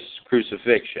Christ's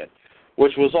crucifixion,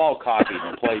 which was all copied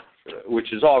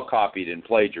and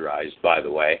plagiarized, by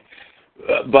the way.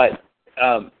 But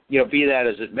be that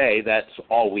as it may, that's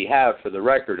all we have for the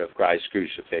record of Christ's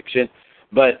crucifixion.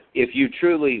 But if you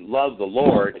truly love the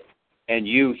Lord and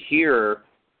you hear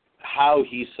how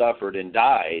he suffered and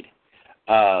died,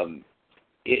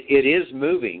 it is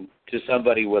moving to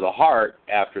somebody with a heart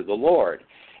after the Lord.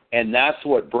 And that's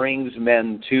what brings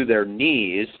men to their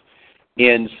knees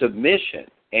in submission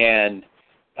and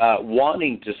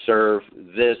wanting to serve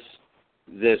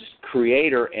this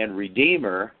Creator and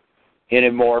Redeemer in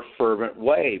a more fervent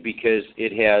way, because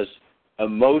it has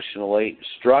emotionally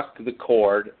struck the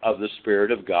chord of the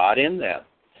Spirit of God in them.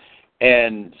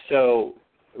 And so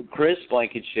Kris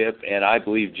Blankenship and I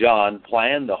believe John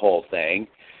planned the whole thing,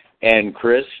 and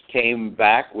Kris came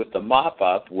back with the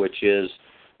mop-up, which is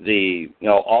the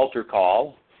altar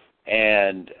call,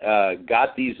 and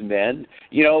got these men.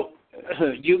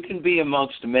 You can be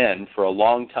amongst men for a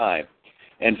long time,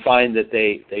 and find that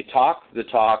they talk the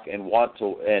talk and want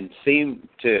to and seem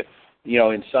to,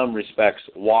 in some respects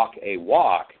walk a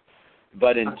walk,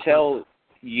 but until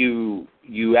you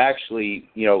actually,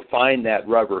 find that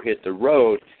rubber hit the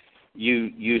road,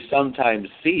 you sometimes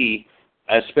see,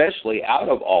 especially out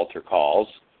of altar calls,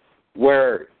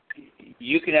 where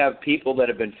you can have people that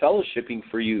have been fellowshipping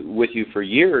with you for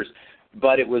years,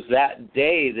 but it was that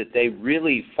day that they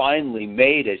really finally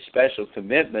made a special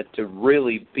commitment to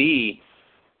really be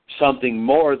something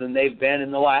more than they've been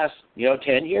in the last,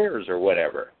 10 years or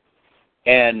whatever.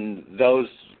 And those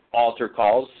altar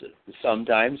calls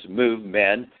sometimes move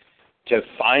men to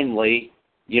finally,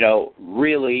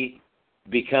 really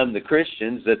become the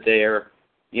Christians that they're,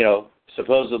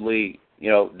 supposedly,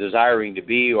 desiring to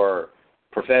be or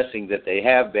professing that they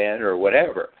have been or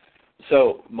whatever.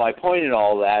 So my point in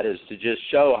all that is to just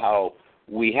show how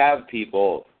we have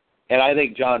people, and I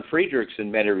think John Friedrichs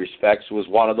in many respects was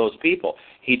one of those people.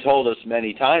 He told us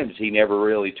many times he never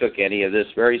really took any of this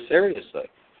very seriously.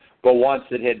 But once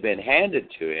it had been handed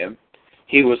to him,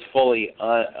 he was fully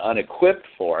unequipped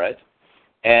for it,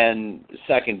 and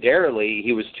secondarily,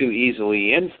 he was too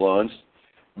easily influenced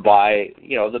by,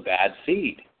 the bad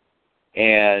seed.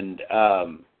 And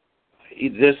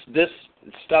this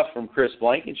stuff from Kris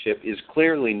Blankenship is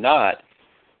clearly not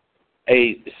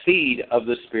a seed of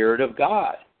the Spirit of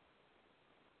God.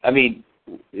 I mean,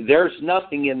 there's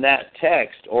nothing in that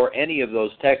text or any of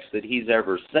those texts that he's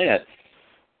ever sent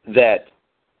that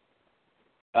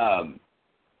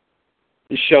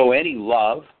show any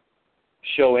love,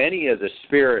 show any of the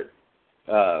Spirit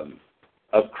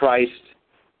of Christ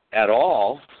at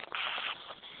all.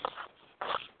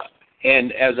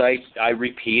 And as I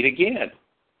repeat again,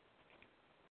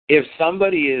 if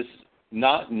somebody is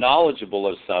not knowledgeable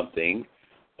of something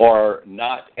or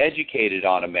not educated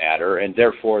on a matter, and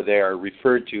therefore they are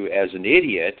referred to as an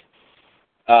idiot,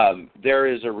 there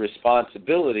is a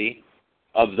responsibility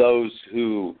of those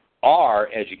who are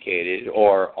educated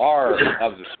or are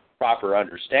of the proper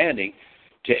understanding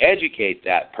to educate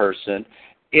that person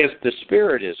if the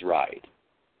spirit is right.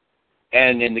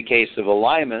 And in the case of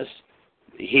Elymas,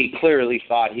 he clearly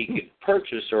thought he could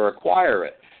purchase or acquire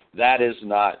it. That is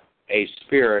not a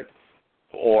spirit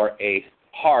or a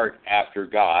heart after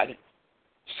God.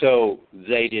 So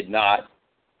they did not,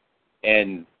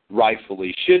 and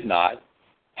rightfully should not,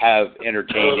 have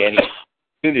entertained any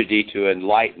opportunity to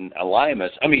enlighten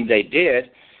Elymas. I mean, they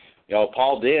did.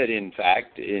 Paul did, in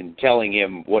fact, in telling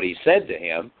him what he said to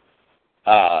him.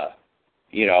 So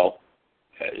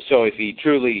if he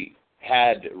truly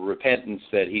had repentance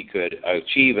that he could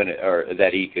achieve or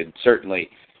that he could certainly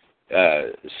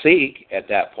seek at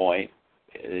that point,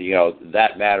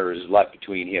 that matter is left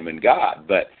between him and God.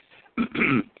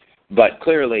 But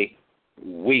clearly,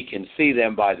 we can see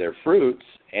them by their fruits,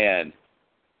 and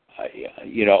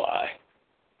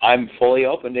I'm fully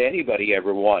open to anybody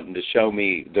ever wanting to show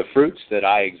me the fruits that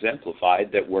I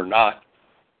exemplified that were not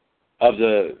of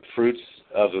the fruits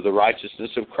of the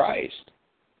righteousness of Christ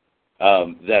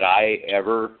that I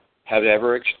have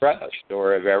ever expressed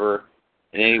or have ever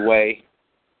in any way,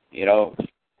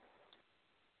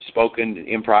 spoken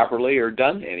improperly or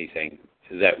done anything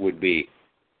that would be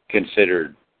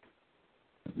considered,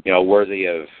 worthy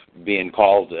of being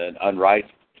called an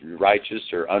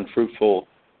unrighteous or unfruitful,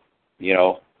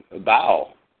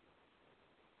 bow.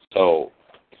 So,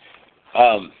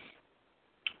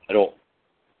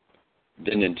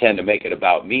 didn't intend to make it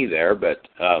about me there, but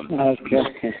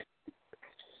okay.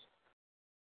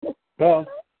 Well,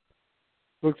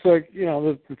 looks like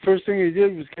the first thing he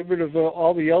did was get rid of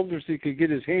all the elders he could get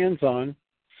his hands on,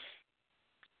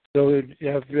 so he'd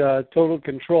have total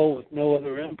control with no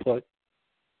other input.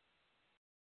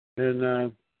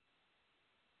 And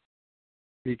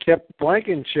he kept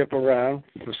Blankenship around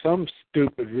for some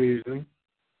stupid reason,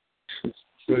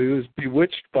 so he was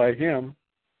bewitched by him.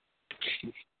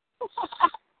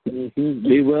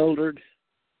 Bewildered.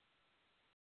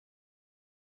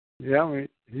 Yeah, I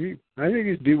think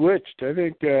he's bewitched. I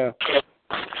think I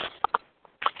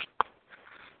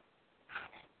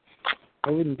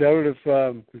wouldn't doubt if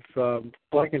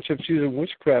Blankenship's using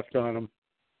witchcraft on him.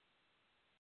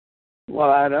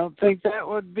 Well, I don't think that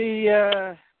would be.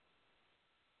 I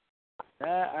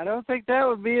don't think that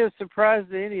would be a surprise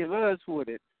to any of us, would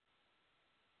it?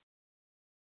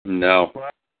 No.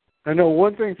 I know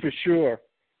one thing for sure: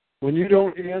 when you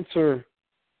don't answer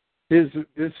his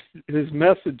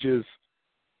messages,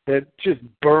 that just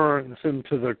burns him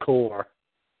to the core,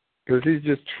 because he's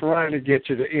just trying to get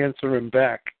you to answer him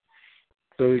back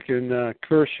so he can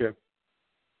curse you.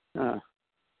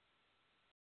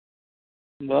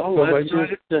 Well, let's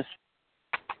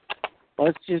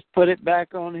Let's just put it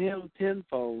back on him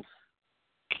tenfold.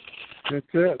 That's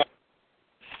it.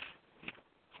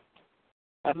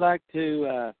 I'd like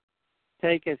to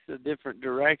take us a different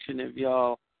direction if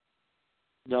y'all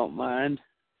don't mind.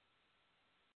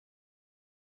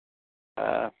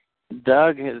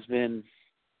 Doug has been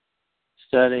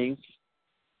studying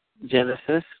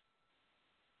Genesis,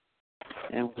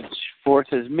 and which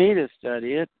forces me to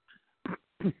study it.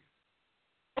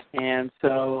 And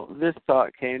so this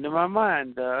thought came to my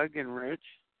mind, Doug and Rich.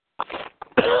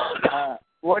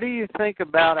 What do you think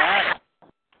about Adam?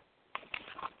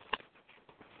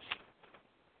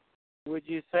 Would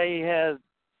you say he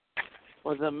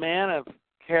was a man of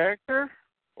character,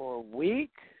 or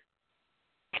weak,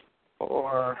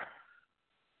 or,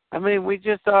 I mean, we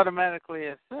just automatically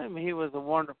assume he was a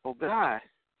wonderful guy.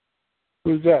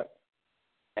 Who's that?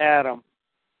 Adam.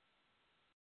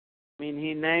 I mean,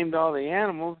 he named all the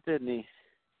animals, didn't he?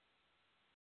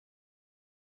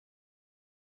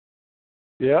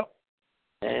 Yep.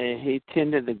 And he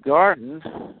tended the garden.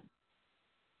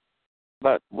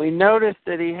 But we noticed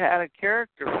that he had a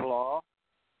character flaw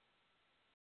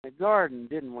in the garden,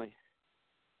 didn't we?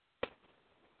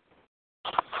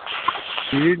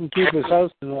 He didn't keep his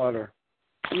house in order.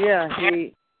 Yeah,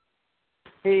 he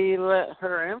let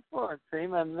her influence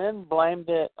him and then blamed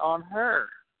it on her,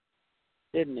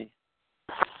 didn't he?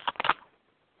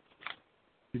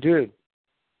 He did.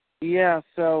 Yeah,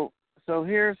 so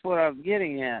here's what I'm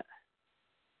getting at.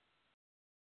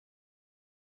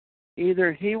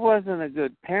 Either he wasn't a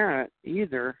good parent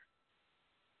either,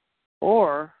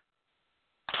 or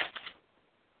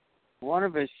one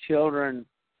of his children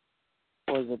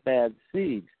was a bad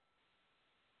seed.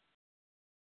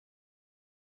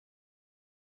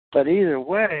 But either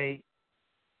way,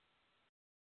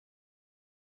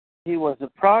 he was a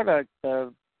product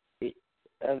of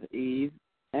Eve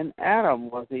and Adam,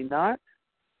 was he not?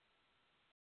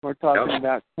 We're talking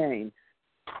about Cain.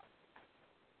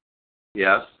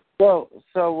 Yes.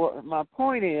 So my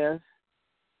point is,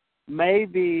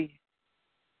 maybe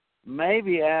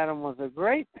Adam was a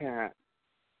great parent,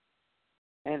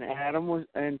 and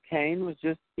Cain was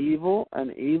just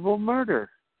an evil murderer.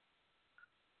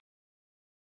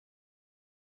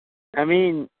 I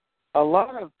mean, a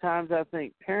lot of times I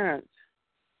think parents,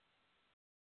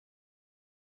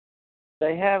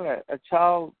 they have a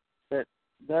child that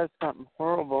does something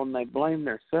horrible and they blame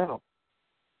themselves.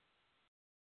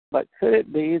 But could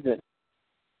it be that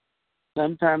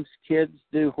sometimes kids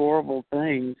do horrible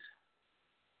things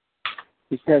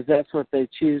because that's what they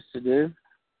choose to do?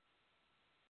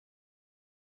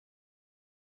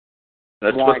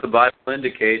 That's what the Bible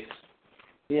indicates.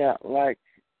 Yeah, like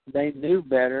they knew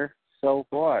better, so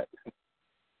what?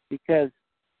 Because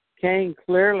Cain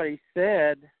clearly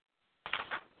said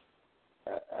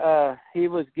he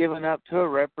was given up to a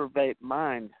reprobate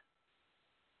mind.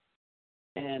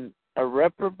 And a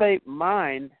reprobate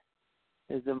mind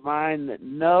is a mind that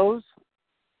knows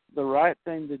the right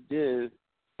thing to do,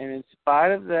 and in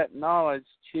spite of that knowledge,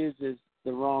 chooses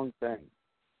the wrong thing.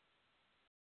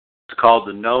 It's called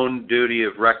the known duty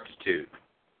of rectitude.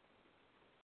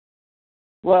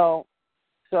 Well,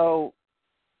 so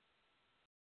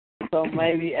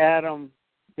maybe Adam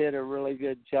did a really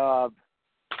good job.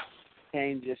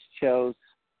 Cain just chose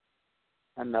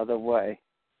another way.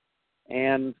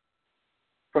 And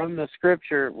from the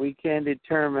scripture, we can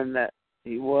determine that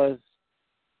he was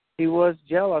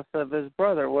jealous of his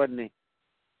brother, wasn't he?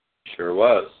 Sure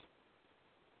was.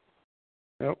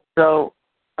 Yep. So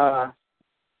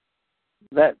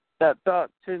that thought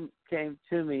came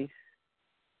to me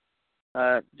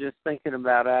just thinking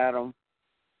about Adam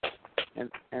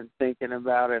and thinking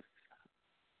about if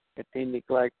he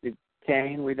neglected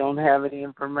Cain. We don't have any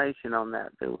information on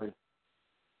that, do we?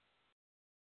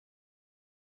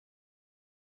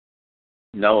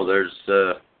 No,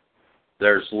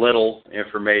 there's little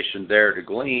information there to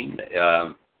glean,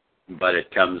 but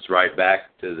it comes right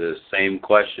back to the same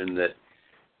question that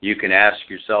you can ask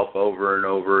yourself over and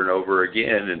over and over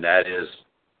again, and that is,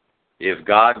 if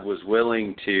God was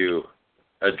willing to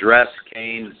address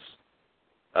Cain's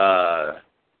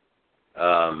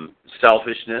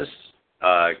selfishness,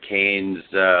 Cain's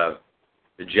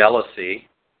jealousy,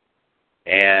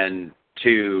 and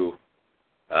to,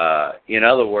 in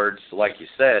other words, like you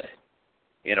said,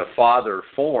 in a father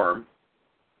form,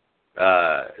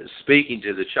 speaking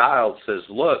to the child, says,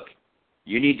 look,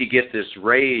 you need to get this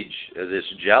rage, this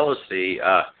jealousy.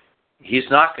 He's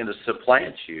not going to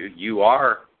supplant you. You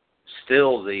are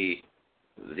still the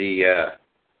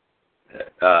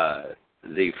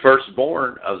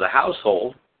firstborn of the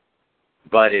household.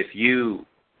 But if you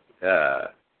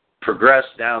progress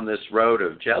down this road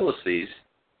of jealousies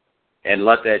and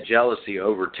let that jealousy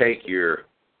overtake your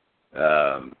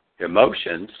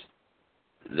emotions,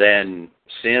 then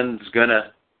sin's going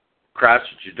to crouch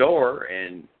at your door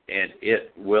and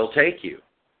it will take you.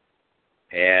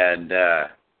 And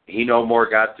he no more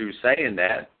got through saying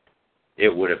that, it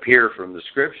would appear from the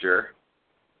Scripture,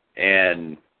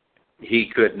 and he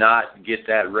could not get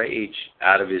that rage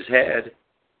out of his head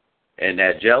and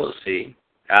that jealousy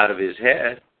out of his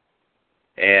head.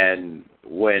 And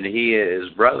when his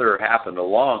brother happened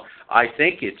along, I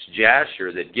think it's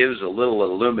Jasher that gives a little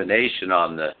illumination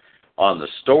on the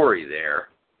story there,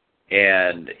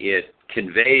 and it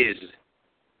conveys.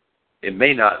 It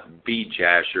may not be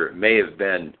Jasher. It may have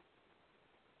been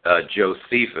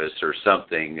Josephus or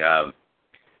something.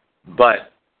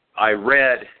 But I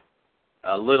read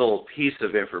a little piece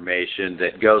of information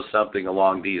that goes something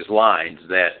along these lines,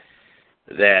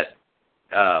 that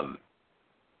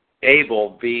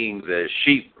Abel, being the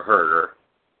sheep herder,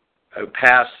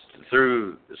 passed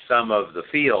through some of the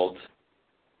fields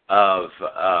of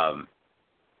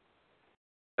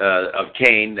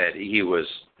Cain that he was,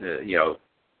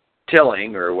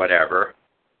 tilling or whatever,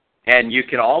 and you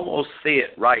can almost see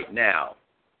it right now.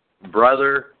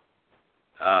 Brother,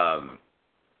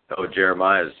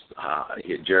 Jeremiah's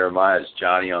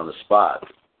Johnny on the spot.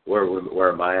 Where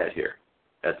am I at here?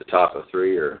 At the top of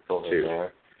 3 or 2?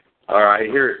 There. All right,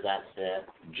 here. That's it.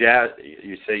 Jazz,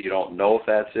 you say you don't know if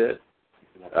that's it?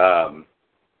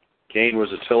 Cain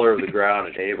was a tiller of the ground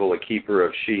and Abel a keeper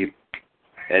of sheep,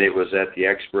 and it was at the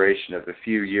expiration of a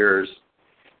few years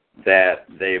that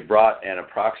they brought an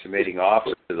approximating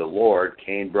offering to the Lord.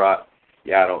 Cain brought,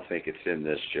 I don't think it's in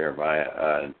this,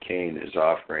 Jeremiah, Cain is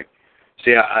offering.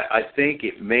 See, I think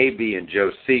it may be in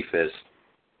Josephus.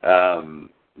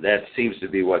 That seems to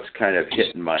be what's kind of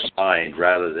hitting my mind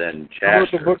rather than Jasher. How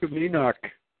about the Book of Enoch?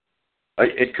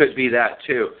 It could be that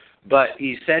too. But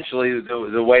essentially,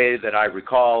 the way that I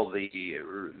recall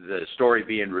the story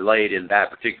being relayed in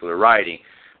that particular writing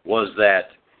was that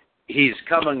he's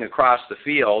coming across the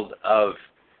field of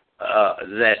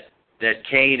that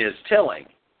Cain is tilling,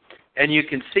 and you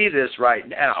can see this right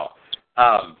now.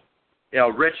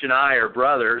 Rich and I are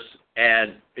brothers,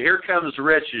 and here comes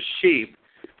Rich's sheep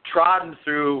trodden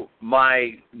through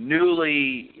my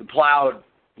newly plowed,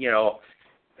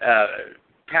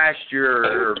 pasture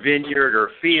or vineyard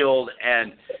or field,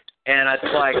 and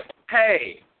it's like,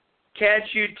 hey, can't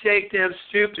you take them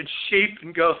stupid sheep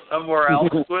and go somewhere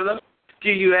else with them? Do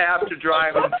you have to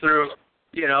drive them through,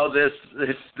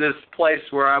 this place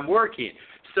where I'm working?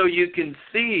 So you can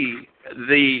see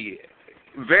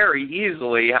very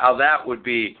easily how that would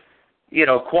be,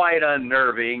 quite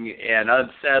unnerving and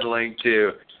unsettling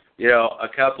to, a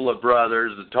couple of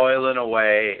brothers toiling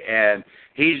away, and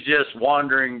he's just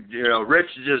wandering, Rich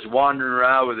is just wandering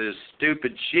around with his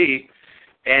stupid sheep,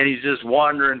 and he's just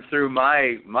wandering through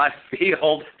my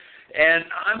field, and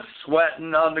I'm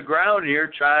sweating on the ground here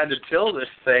trying to till this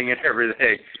thing and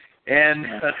everything. And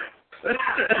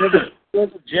was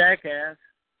a jackass.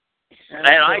 And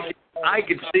I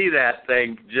could see that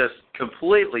thing just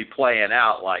completely playing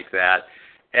out like that,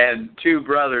 and two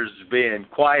brothers being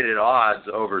quite at odds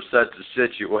over such a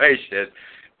situation.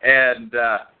 And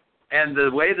the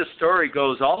way the story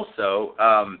goes also,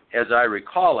 as I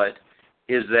recall it,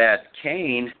 is that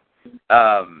Cain,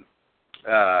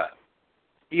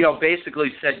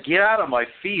 basically said, "Get out of my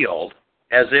field,"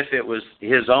 as if it was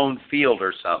his own field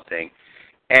or something.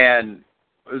 And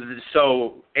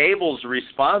so Abel's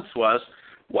response was,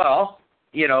 well,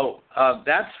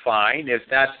 that's fine if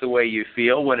that's the way you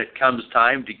feel when it comes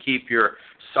time to keep your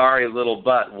sorry little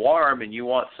butt warm and you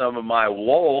want some of my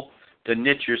wool to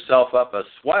knit yourself up a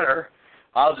sweater.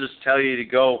 I'll just tell you to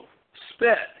go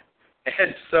spit.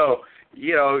 And so,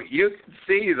 you can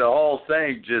see the whole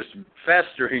thing just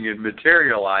festering and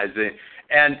materializing.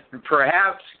 And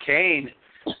perhaps Cain,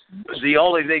 the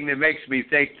only thing that makes me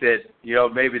think that,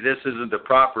 maybe this isn't the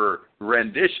proper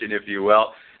rendition, if you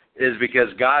will, is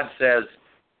because God says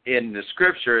in the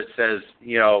Scripture, it says,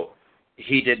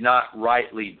 he did not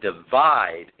rightly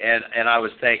divide. And I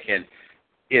was thinking,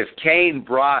 if Cain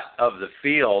brought of the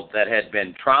field that had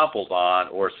been trampled on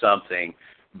or something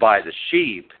by the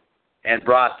sheep and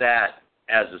brought that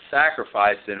as a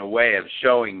sacrifice in a way of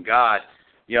showing God,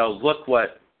 look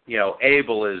what,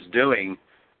 Abel is doing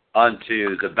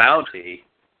unto the bounty,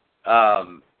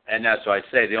 and that's why I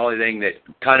say the only thing that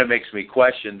kind of makes me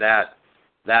question that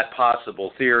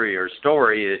possible theory or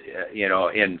story,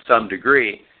 in some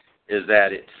degree, is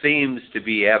that it seems to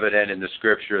be evident in the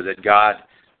Scripture that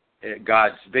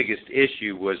God's biggest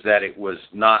issue was that it was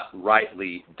not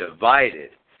rightly divided,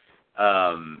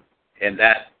 and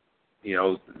that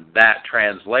that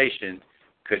translation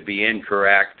could be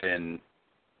incorrect, and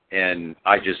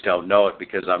I just don't know it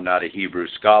because I'm not a Hebrew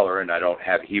scholar and I don't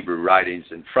have Hebrew writings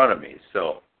in front of me.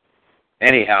 So,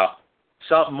 anyhow,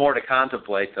 something more to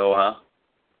contemplate, though, huh?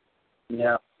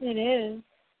 Yeah. It is.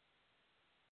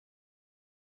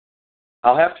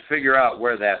 I'll have to figure out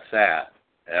where that's at.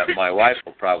 My wife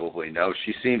will probably know.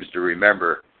 She seems to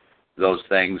remember those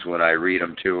things when I read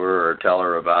them to her or tell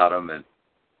her about them,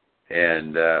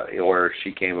 and or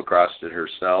she came across it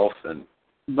herself.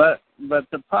 But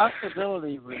the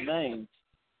possibility remains.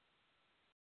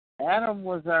 Adam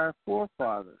was our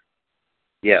forefather.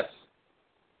 Yes.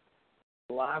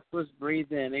 Life was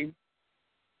breathed in him.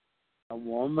 A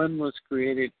woman was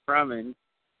created from him.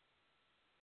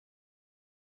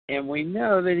 And we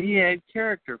know that he had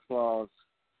character flaws.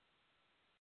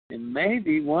 And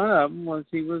maybe one of them was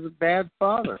he was a bad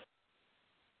father.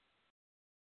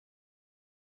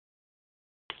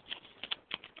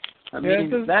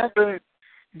 It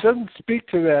doesn't speak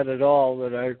to that at all.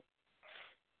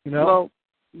 Well,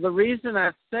 the reason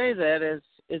I say that is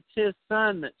it's his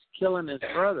son that's killing his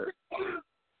brother.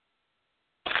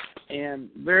 And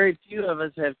very few of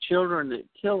us have children that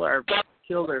kill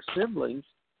their siblings.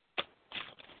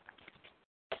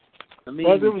 I mean,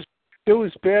 well, there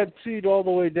was bad seed all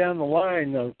the way down the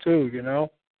line, though, too. I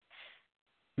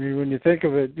mean, when you think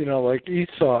of it, like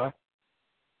Esau,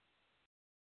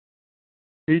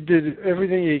 he did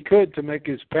everything he could to make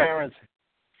his parents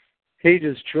hate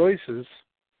his choices.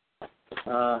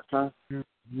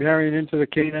 Marrying into the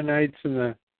Canaanites and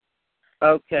the.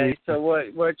 Okay, so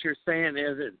what you're saying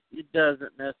is it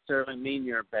doesn't necessarily mean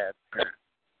you're a bad parent.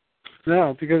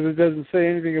 No, because it doesn't say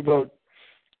anything about,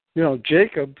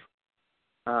 Jacob.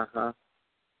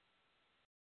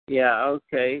 Yeah.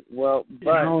 Okay. Well,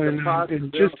 but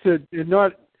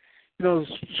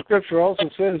Scripture also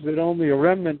says that only a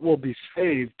remnant will be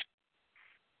saved,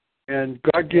 and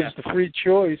God gives the free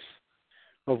choice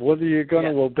of whether you're going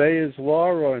to obey His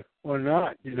law or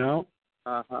not.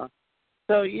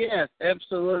 So yes,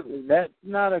 absolutely. That's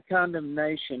not a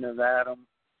condemnation of Adam,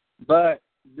 but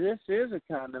this is a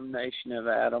condemnation of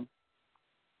Adam.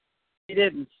 He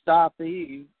didn't stop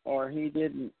Eve, or he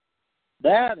didn't.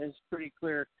 That is pretty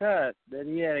clear cut that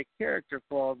he had a character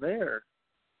flaw there,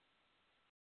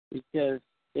 because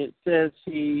it says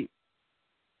he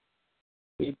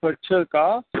partook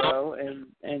also,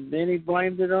 and then he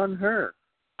blamed it on her.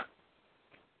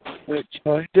 Which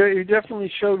he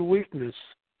definitely showed weakness.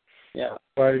 Yeah.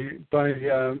 By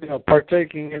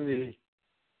partaking in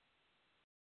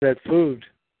that food,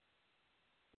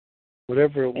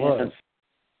 whatever it was.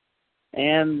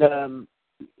 And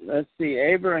let's see,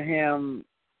 Abraham,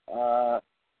 or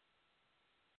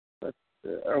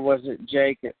was it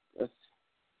Jacob?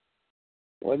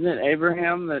 Wasn't it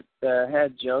Abraham that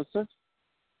had Joseph?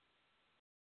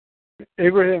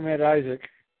 Abraham had Isaac.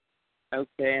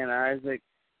 Okay, and Isaac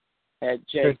had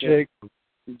Jacob.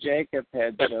 Jacob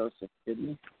had Joseph, didn't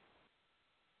he?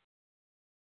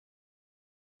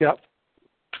 Yep.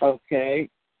 Okay.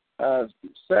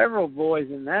 Several boys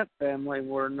in that family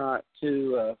were not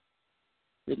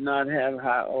did not have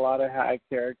a lot of high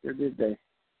character, did they?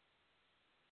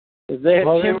 They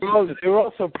were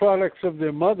also products of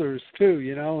their mothers too,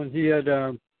 and he had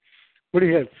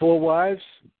 4 wives?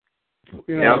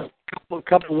 A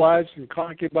couple wives and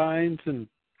concubines, and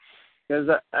because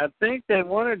I think they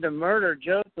wanted to murder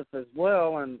Joseph as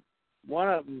well, and one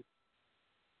of them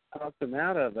talked him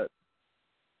out of it.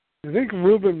 I think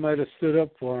Reuben might have stood up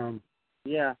for him.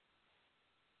 Yeah.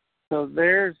 So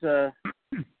there's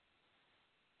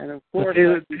and of course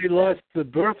he lost the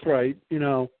birthright.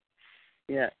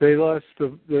 Yeah. They lost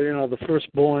the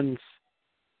firstborn's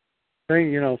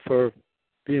thing. For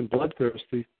being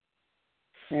bloodthirsty.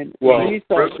 And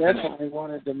Esau definitely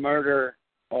wanted to murder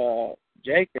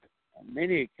Jacob on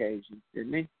many occasions,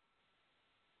 didn't he?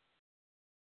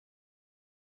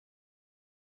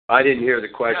 I didn't hear the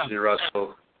question,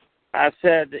 Russell. I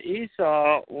said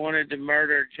Esau wanted to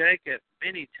murder Jacob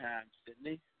many times, didn't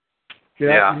he?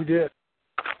 Yeah, he did.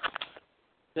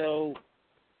 So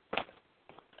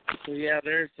yeah,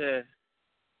 there's a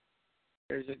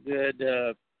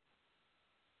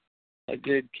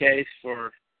good case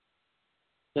for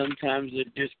sometimes they're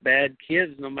just bad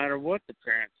kids, no matter what the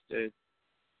parents do.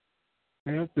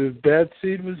 Yeah, the bad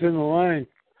seed was in the line.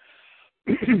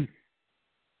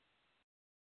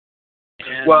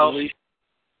 Well,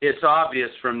 it's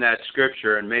obvious from that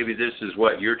scripture, and maybe this is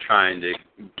what you're trying to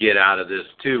get out of this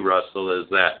too, Russell, is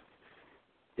that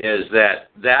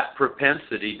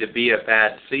propensity to be a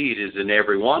bad seed is in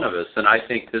every one of us. And I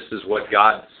think this is what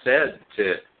God said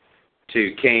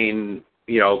to Cain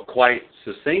quite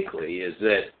succinctly is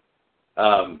that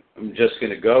I'm just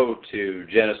going to go to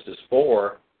Genesis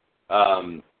 4,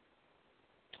 and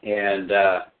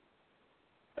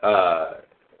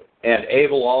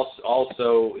Abel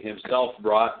also himself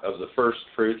brought of the first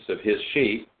fruits of his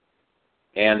sheep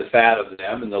and the fat of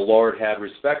them, and the Lord had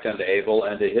respect unto Abel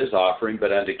and to his offering,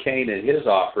 but unto Cain and his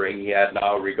offering he had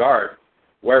no regard.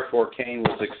 Wherefore Cain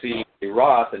was exceedingly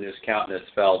wroth, and his countenance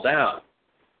fell down.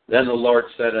 Then the Lord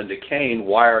said unto Cain,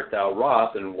 Why art thou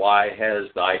wroth, and why has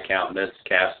thy countenance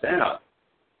cast down?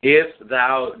 If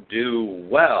thou do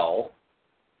well,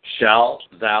 shalt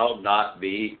thou not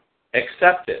be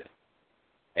accepted.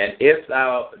 And if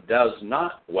thou does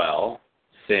not well,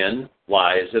 sin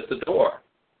lies at the door.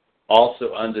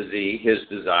 Also unto thee his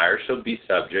desire shall be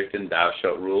subject, and thou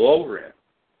shalt rule over him.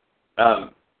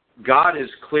 God is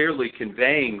clearly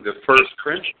conveying the first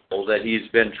principle that he's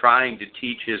been trying to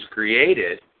teach his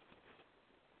created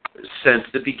since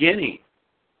the beginning.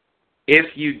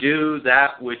 If you do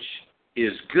that which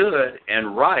is good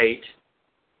and right,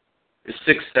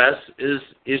 success is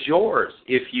yours.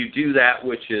 If you do that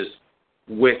which is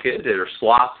wicked or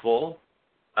slothful,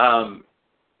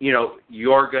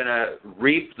 you're going to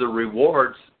reap the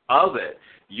rewards of it.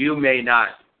 You may not,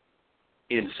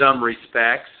 in some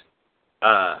respects,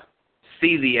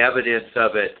 see the evidence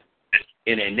of it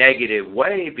in a negative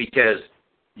way, because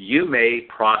you may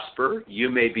prosper, you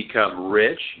may become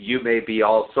rich, you may be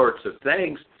all sorts of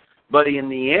things, but in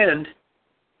the end,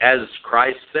 as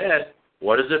Christ said,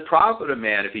 what does it profit a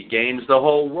man if he gains the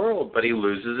whole world, but he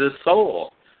loses his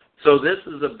soul? So this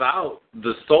is about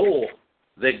the soul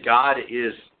that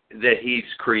he's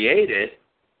created.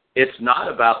 It's not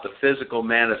about the physical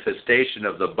manifestation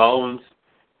of the bones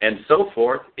and so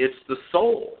forth. It's the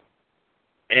soul.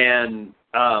 And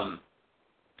that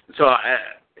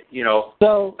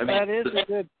is a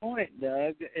good point,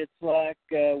 Doug. It's like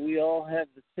we all have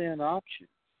the sin option.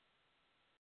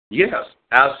 Yes,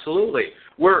 absolutely.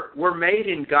 We're made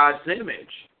in God's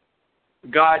image.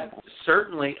 God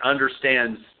certainly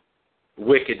understands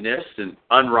wickedness and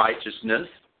unrighteousness.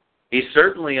 He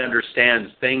certainly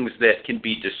understands things that can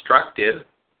be destructive.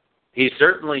 He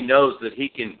certainly knows that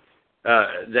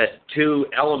that two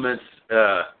elements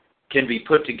can be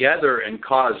put together and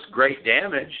cause great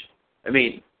damage. I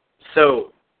mean,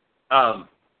 so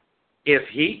if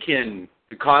he can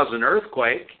cause an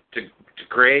earthquake to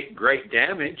create great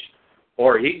damage,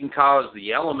 or he can cause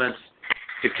the elements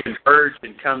to converge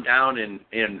and come down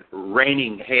in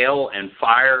raining hail and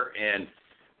fire and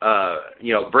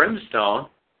brimstone,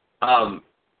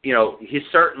 he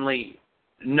certainly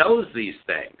knows these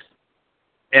things.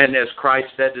 And as Christ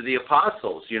said to the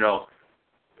apostles, you know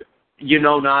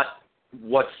not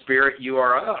what spirit you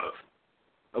are of.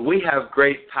 We have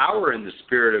great power in the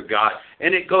Spirit of God.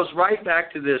 And it goes right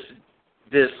back to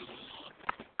this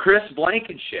Kris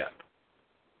Blankenship.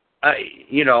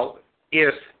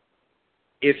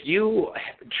 If you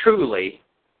truly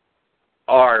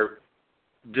are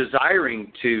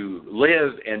desiring to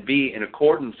live and be in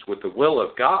accordance with the will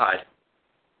of God,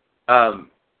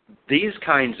 these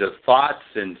kinds of thoughts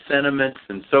and sentiments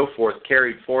and so forth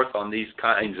carried forth on these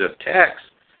kinds of texts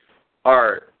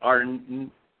are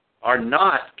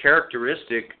not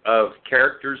characteristic of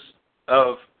characters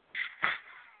of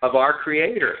our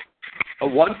Creator.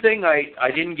 One thing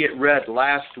I didn't get read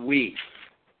last week,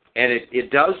 and it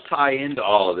does tie into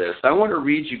all of this. I want to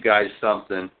read you guys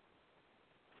something.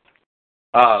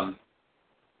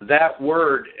 That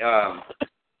word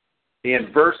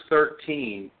in verse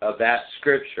 13 of that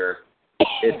scripture,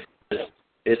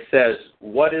 it says,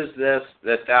 "What is this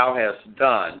that thou hast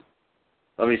done?"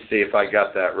 Let me see if I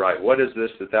got that right. What is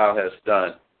this that thou hast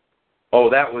done? Oh,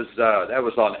 that was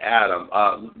on Adam.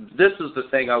 This is the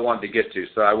thing I wanted to get to,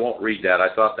 so I won't read that. I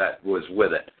thought that was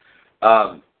with it.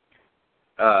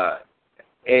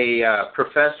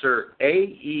 Professor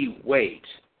A.E. Waite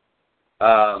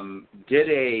did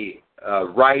a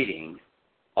writing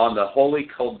on the Holy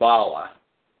Kabbalah,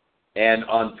 and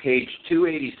on page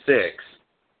 286,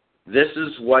 this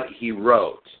is what he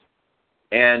wrote.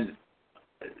 And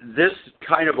this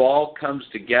kind of all comes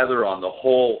together on the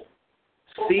whole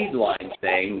seed line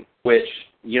thing, which,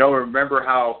 remember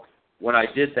how when I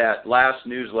did that last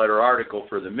newsletter article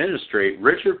for the ministry,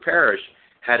 Richard Parrish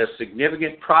had a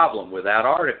significant problem with that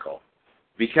article,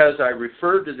 because I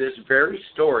referred to this very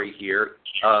story here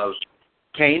of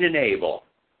Cain and Abel,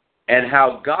 and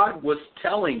how God was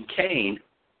telling Cain,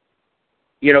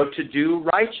 to do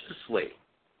righteously.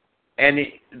 And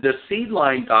the seed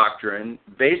line doctrine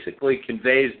basically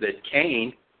conveys that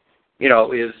Cain,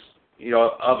 is,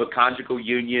 of a conjugal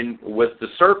union with the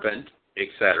serpent,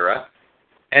 etc.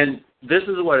 And this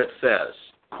is what it says,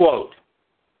 quote,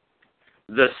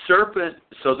 the serpent,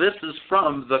 so this is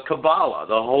from the Kabbalah,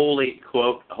 the holy,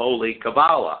 quote, holy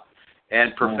Kabbalah.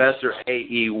 And Professor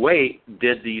A.E. Waite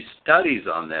did these studies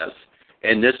on this,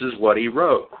 and this is what he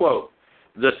wrote, quote,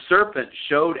 the serpent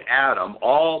showed Adam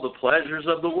all the pleasures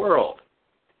of the world.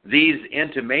 These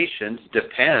intimations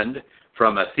depend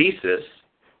from a thesis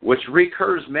which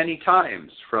recurs many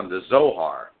times from the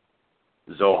Zohar.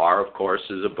 Zohar, of course,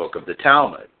 is a book of the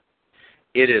Talmud.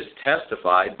 It is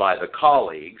testified by the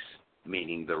colleagues,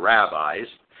 meaning the rabbis,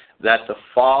 that the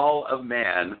fall of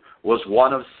man was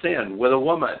one of sin with a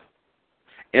woman.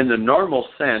 In the normal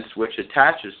sense which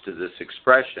attaches to this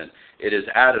expression, it is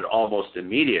added almost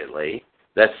immediately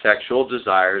that sexual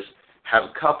desires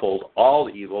have coupled all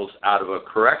evils out of a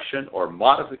correction or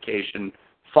modification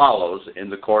follows in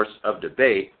the course of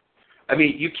debate. I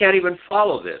mean, you can't even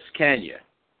follow this, can you?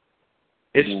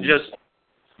 It's just,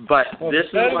 but well, this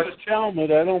is what... the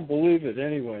Talmud, I don't believe it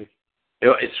anyway.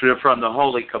 It's from the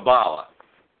Holy Kabbalah.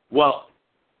 Well,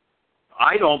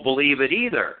 I don't believe it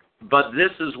either, but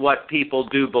this is what people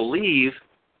do believe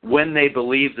when they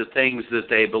believe the things that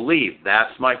they believe.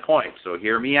 That's my point, so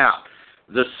hear me out.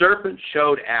 The serpent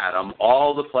showed Adam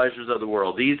all the pleasures of the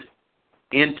world. These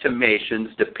intimations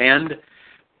depend...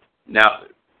 Now,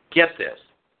 get this.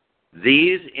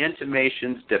 These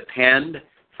intimations depend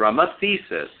from a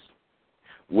thesis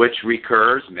which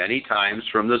recurs many times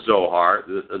from the Zohar,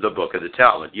 the book of the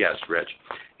Talmud. Yes, Rich.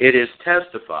 It is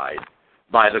testified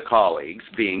by the colleagues,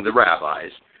 being the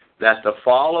rabbis, that the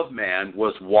fall of man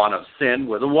was one of sin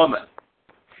with a woman.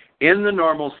 In the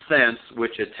normal sense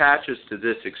which attaches to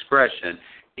this expression,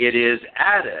 it is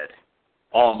added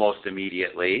almost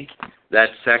immediately that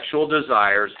sexual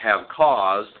desires have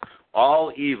caused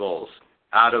all evils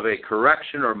out of a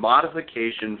correction or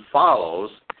modification follows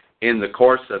in the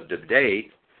course of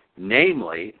debate,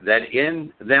 namely that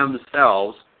in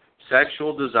themselves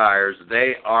sexual desires,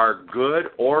 they are good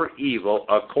or evil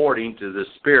according to the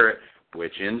spirit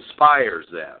which inspires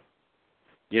them.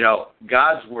 You know,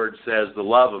 God's word says the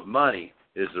love of money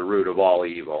is the root of all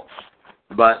evil.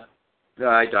 But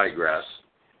I digress.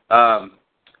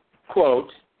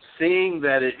 Quote, seeing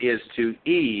that it is to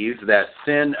Eve that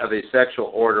sin of a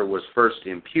sexual order was first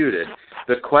imputed,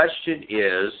 the question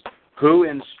is, who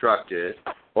instructed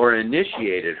or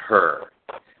initiated her?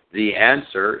 The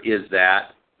answer is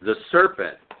that the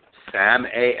serpent,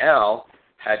 Samael,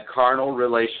 had carnal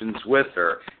relations with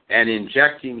her and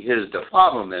injecting his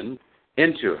defilement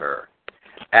into her.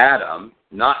 Adam,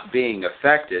 not being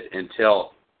affected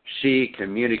until she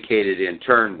communicated in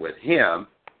turn with him,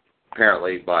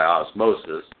 apparently by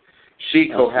osmosis, she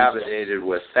cohabitated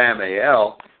with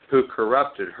Samael, who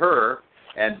corrupted her,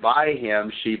 and by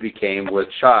him she became with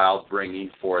child, bringing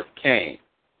forth Cain.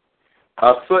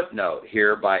 A footnote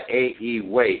here by A.E.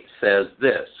 Waite says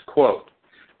this, quote,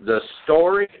 the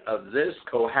story of this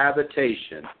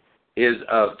cohabitation is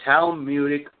of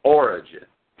Talmudic origin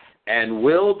and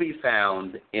will be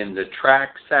found in the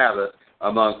tract Sabbath,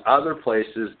 among other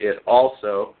places. It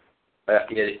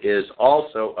is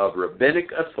also of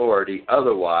rabbinic authority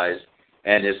otherwise,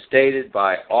 and is stated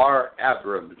by R.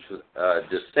 Abram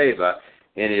de Seva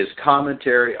in his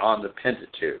commentary on the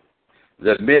Pentateuch.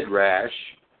 The Midrash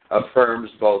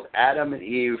affirms both Adam and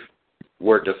Eve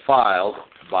were defiled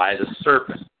by the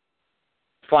serpent.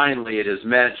 Finally, it is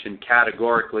mentioned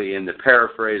categorically in the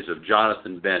paraphrase of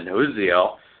Jonathan ben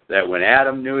Uziel that when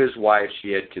Adam knew his wife,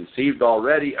 she had conceived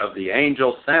already of the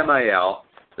angel Samael,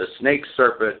 the snake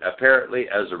serpent, apparently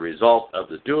as a result of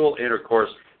the dual intercourse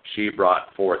she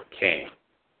brought forth Cain.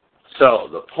 So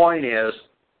the point is,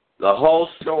 the whole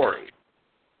story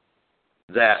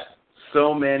that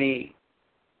so many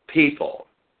people,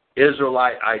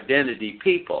 Israelite identity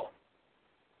people,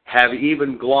 have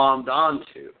even glommed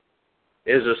onto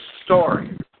is a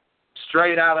story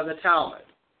straight out of the Talmud.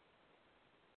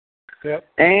 Yep.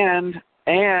 And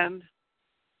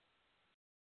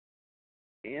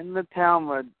in the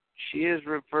Talmud, she is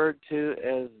referred to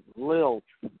as Lilth,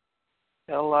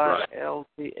 Lilth.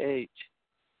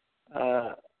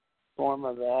 Form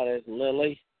of that is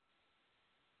Lily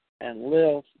and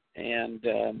Lilth.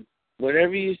 And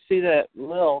whenever you see that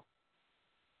Lilth,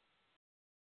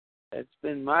 it's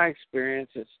been my experience,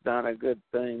 it's not a good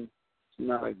thing. It's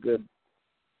not a good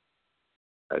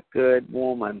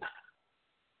woman.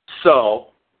 So,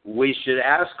 we should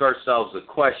ask ourselves a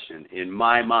question in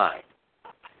my mind.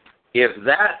 If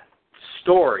that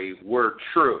story were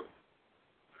true,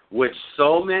 which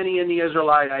so many in the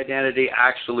Israelite identity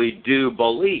actually do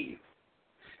believe,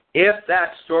 if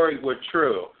that story were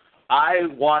true, I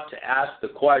want to ask the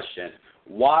question,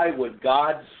 why would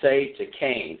God say to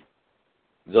Cain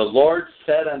The Lord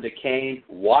said unto Cain,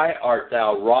 Why art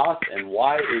thou wroth, and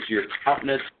why is your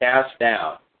countenance cast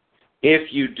down?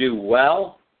 If you do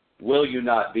well, will you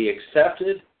not be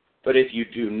accepted? But if you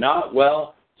do not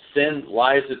well, sin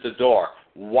lies at the door.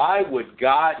 Why would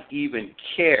God even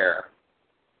care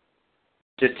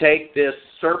to take this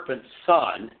serpent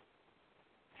son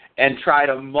and try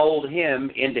to mold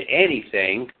him into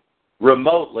anything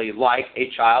remotely like a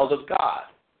child of God?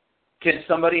 Can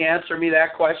somebody answer me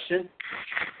that question?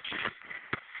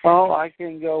 Well, I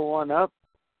can go one up.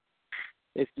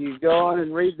 If you go on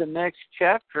and read the next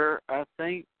chapter, I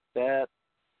think that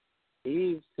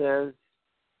Eve says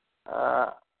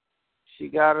she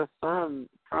got a son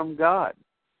from God,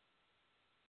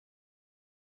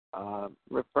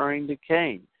 referring to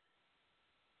Cain.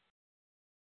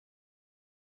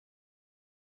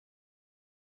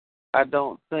 I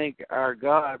don't think our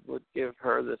God would give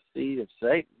her the seed of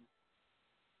Satan.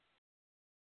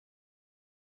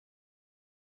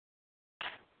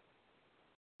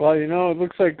 Well, it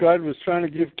looks like God was trying to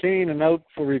give Cain an out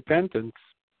for repentance.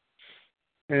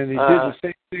 And he did the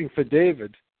same thing for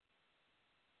David.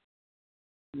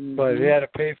 But he had to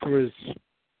pay for his,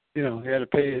 he had to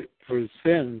pay for his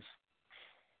sins.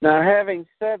 Now, having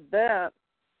said that,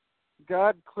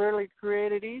 God clearly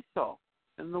created Esau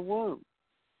in the womb.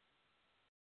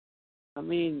 I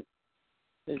mean,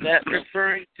 is that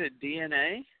referring to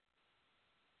DNA?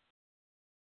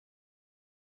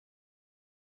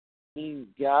 I mean,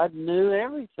 God knew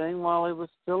everything while he was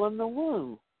still in the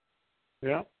womb.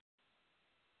 Yeah.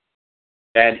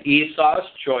 And Esau's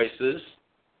choices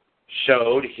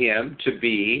showed him to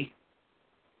be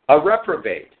a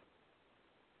reprobate.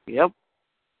 Yep.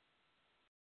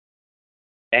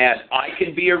 And I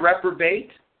can be a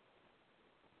reprobate.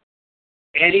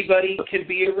 Anybody can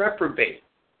be a reprobate.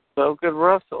 So could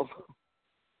Russell.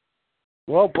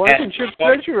 Well, Blankenship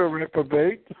said you're a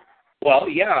reprobate. Well,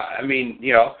 yeah. I mean,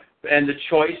 and the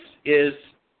choice is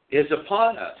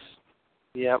upon us.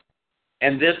 Yep.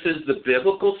 And this is the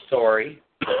biblical story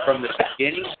from the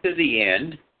beginning to the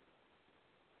end.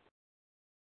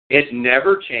 It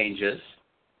never changes.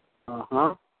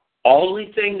 Uh-huh.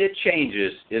 Only thing that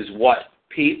changes is what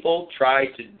people try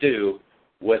to do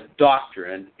with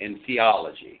doctrine and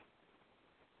theology.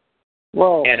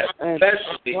 Well, and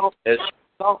especially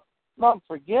don't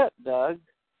forget, Doug,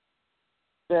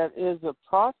 that is a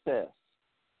process.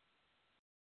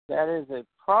 That is a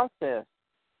process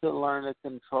to learn to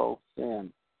control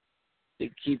sin, to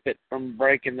keep it from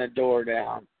breaking the door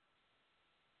down.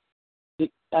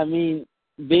 I mean,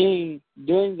 doing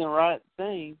the right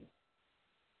thing.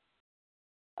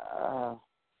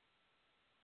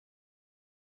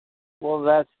 Well,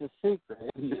 that's the secret,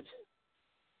 isn't it?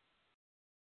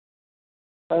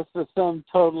 That's the sum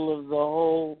total of the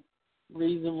whole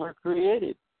reason we're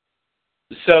created.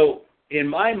 So, in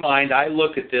my mind, I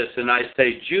look at this and I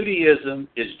say Judaism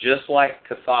is just like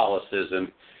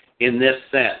Catholicism in this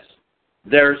sense.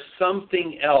 There's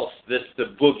something else that's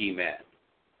the boogeyman.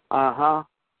 Uh-huh.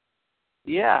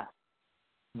 Yeah.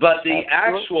 But the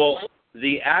actual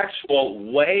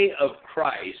way of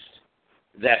Christ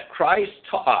that Christ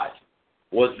taught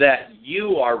was that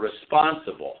you are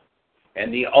responsible.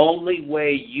 And the only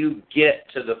way you get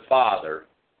to the Father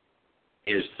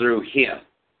is through Him,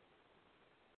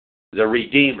 the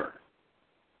Redeemer.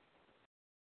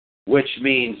 Which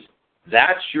means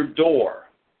that's your door.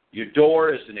 Your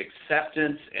door is an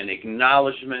acceptance and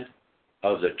acknowledgement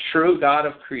of the true God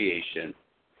of creation,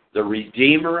 the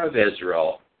Redeemer of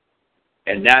Israel,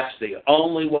 and that's the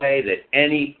only way that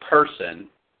any person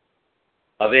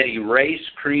of any race,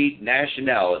 creed,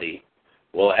 nationality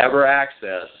will ever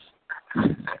access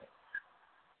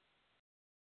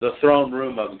the throne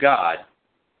room of God.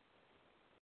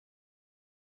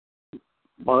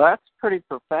 Well, that's pretty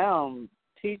profound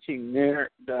teaching there,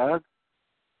 Doug.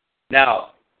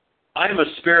 Now, I'm a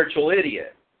spiritual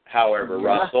idiot, however, Yeah.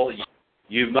 Russell.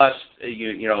 You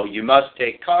must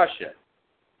take caution.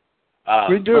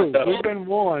 We do. We've been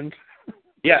warned.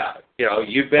 Yeah,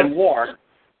 you've been warned.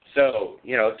 So,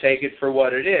 take it for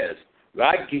what it is. But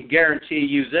I can guarantee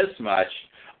you this much.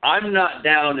 I'm not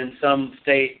down in some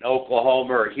state in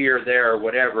Oklahoma or here, there, or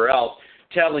whatever else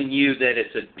telling you that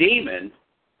it's a demon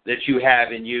that you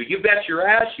have in you. You bet your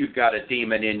ass you've got a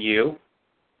demon in you.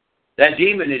 That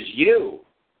demon is you.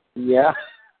 Yeah.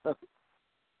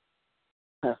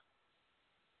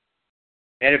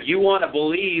 And if you want to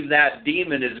believe that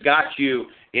demon has got you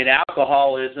in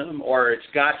alcoholism, or it's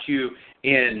got you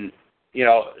in,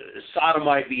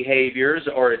 sodomite behaviors,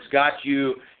 or it's got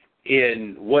you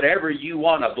in whatever you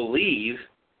want to believe,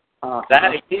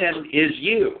 that again is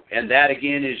you, and that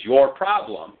again is your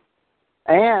problem.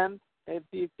 And if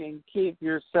you can keep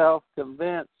yourself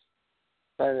convinced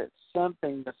that it's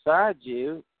something besides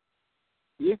you,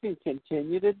 you can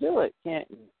continue to do it, can't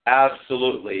you?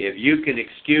 Absolutely. If you can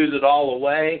excuse it all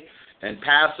away and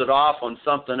pass it off on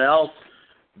something else,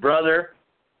 brother,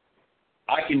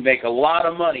 I can make a lot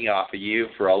of money off of you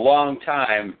for a long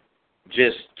time.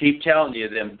 Just keep telling you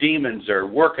them demons are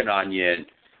working on you,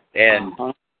 and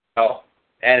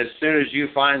and as soon as you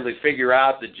finally figure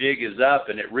out the jig is up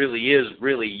and it really is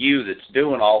you that's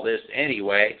doing all this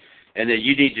anyway, and that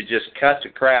you need to just cut the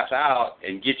crap out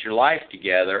and get your life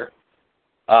together,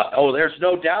 there's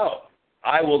no doubt.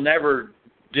 I will never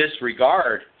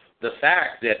disregard the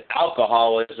fact that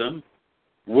alcoholism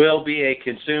will be a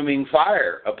consuming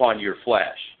fire upon your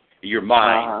flesh, your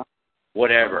mind,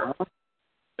 whatever.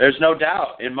 There's no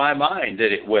doubt in my mind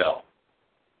that it will.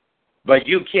 But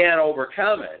you can't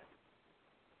overcome it.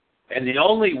 And the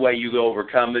only way you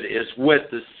overcome it is with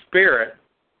the Spirit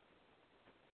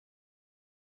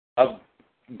of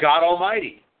God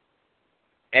Almighty.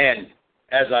 And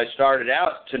as I started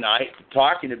out tonight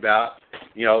talking about,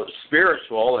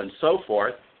 spiritual and so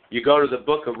forth, you go to the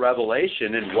book of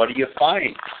Revelation, and what do you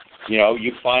find?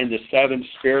 You find the 7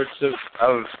 spirits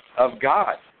of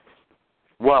God.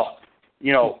 Well,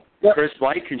 Kris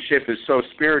Blankenship is so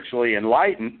spiritually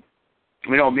enlightened,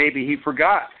 maybe he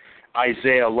forgot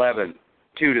Isaiah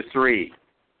 11:2-3.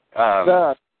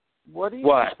 What do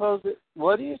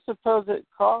you suppose it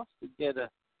costs to get a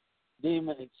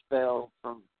demon expelled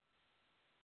from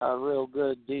a real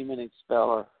good demon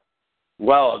expeller?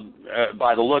 Well,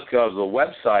 by the look of the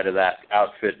website of that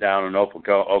outfit down in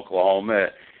Oklahoma,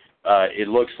 it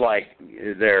looks like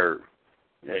they're,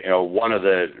 one of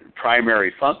the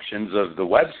primary functions of the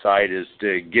website is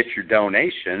to get your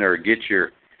donation or get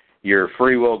your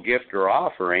free will gift or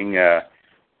offering,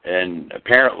 and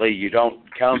apparently you don't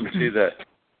come to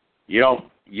you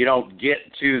don't get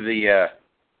to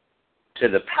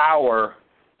the power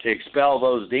to expel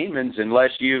those demons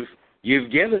unless you've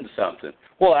given something.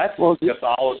 Well, that's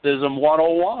Catholicism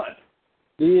 101.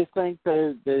 Do you think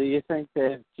they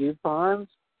have coupons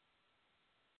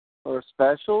or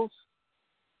specials?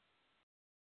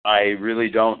 I really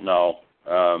don't know.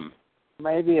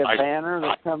 Maybe a banner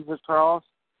that comes across.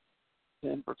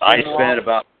 I spent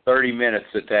about 30 minutes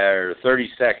at that, or 30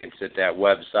 seconds at that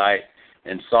website,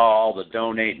 and saw all the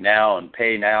donate now and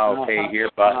pay now, pay here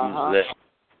buttons.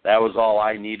 That was all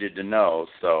I needed to know.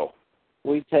 So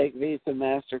we take Visa,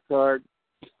 MasterCard.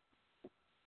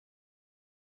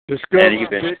 Just go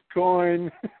to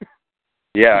Bitcoin.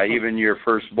 Yeah, even your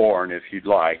firstborn, if you'd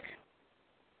like.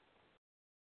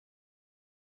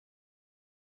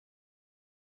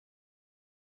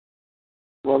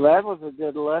 Well, that was a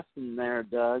good lesson there,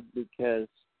 Doug, because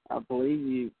I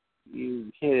believe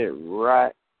you hit it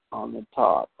right on the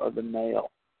top of the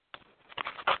nail.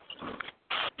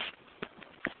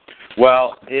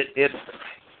 Well, it's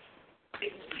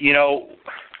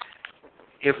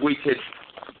if we could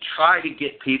try to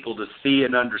get people to see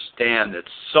and understand that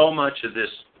so much of this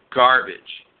garbage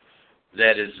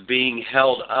that is being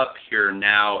held up here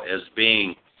now as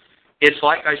being, it's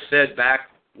like I said back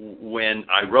when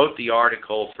I wrote the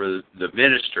article for the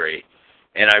ministry,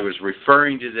 and I was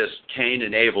referring to this Cain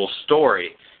and Abel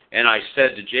story, and I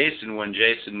said to Jason, when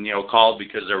Jason, called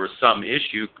because there was some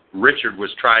issue, Richard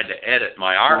was trying to edit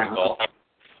my article,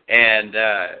 and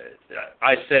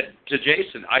I said to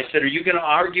Jason, are you going to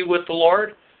argue with the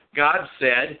Lord? God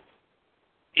said,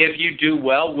 if you do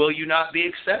well, will you not be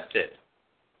accepted?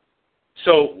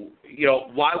 So,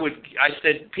 why would, I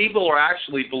said, people are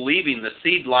actually believing the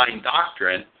seed line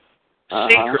doctrine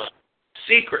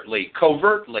secretly,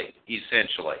 covertly,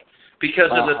 essentially,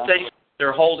 because of the things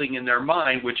they're holding in their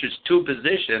mind, which is 2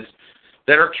 positions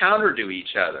that are counter to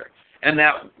each other. And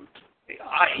that,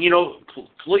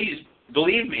 please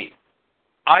believe me,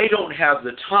 I don't have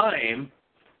the time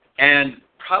and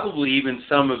probably even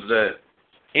some of the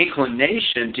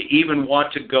inclination to even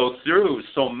want to go through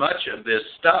so much of this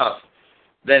stuff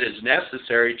that is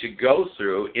necessary to go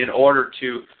through in order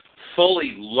to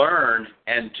fully learn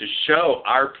and to show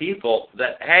our people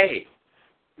that, hey,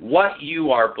 what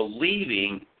you are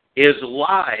believing is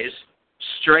lies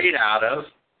straight out of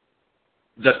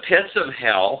the pits of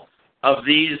hell of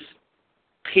these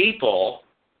people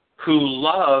who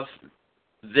love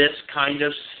this kind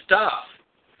of stuff.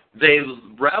 They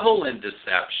revel in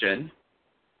deception.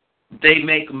 They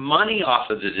make money off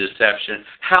of the deception.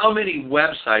 How many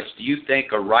websites do you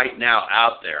think are right now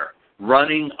out there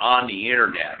running on the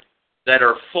internet that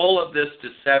are full of this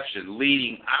deception,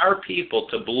 leading our people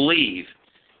to believe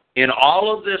in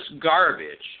all of this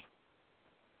garbage?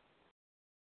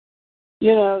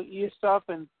 You stop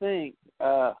and think,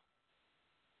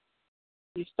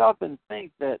 you stop and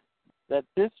think that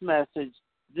this message,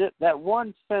 that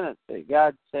one sentence that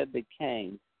God said to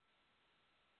Cain,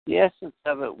 the essence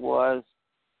of it was,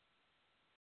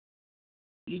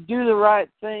 you do the right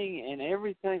thing and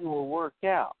everything will work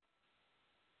out.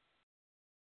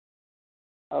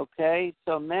 Okay,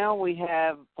 so now we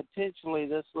have potentially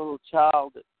this little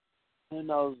child who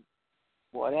knows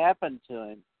what happened to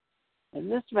him. And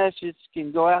this message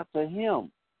can go out to him.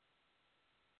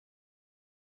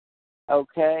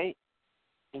 Okay?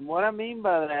 And what I mean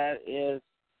by that is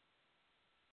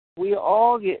we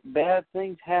all get bad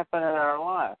things happen in our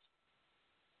life.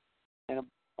 And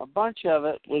a bunch of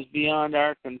it was beyond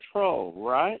our control,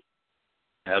 right?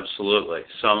 Absolutely.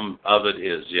 Some of it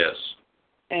is, yes.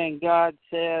 And God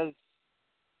says,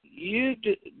 you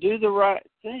do the right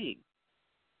thing.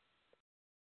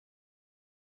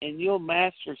 And you'll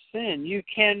master sin. You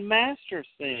can master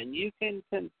sin. You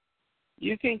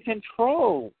can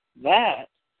control that.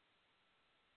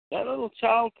 That little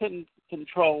child couldn't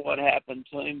control what happened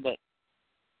to him, but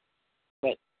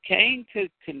Cain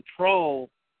could control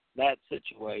that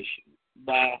situation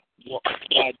by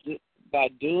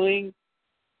doing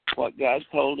what God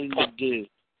told him to do.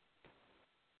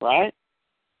 Right?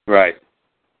 Right.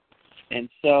 And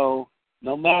so,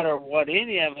 no matter what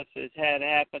any of us has had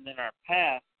happen in our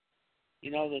past,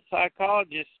 the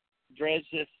psychologist dredges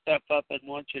this stuff up and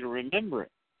wants you to remember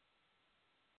it.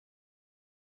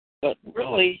 But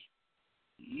really,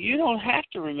 you don't have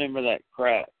to remember that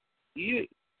crap. You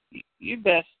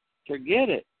best forget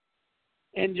it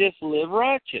and just live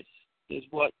righteous, is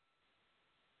what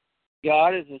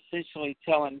God is essentially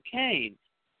telling Cain.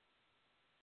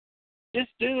 Just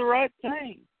do the right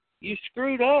thing. You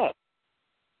screwed up.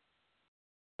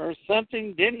 Or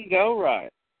something didn't go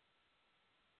right.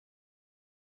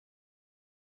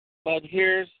 But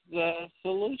here's the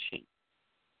solution.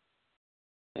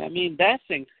 I mean, that's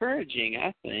encouraging,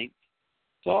 I think,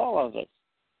 to all of us.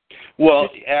 Well,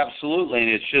 absolutely. And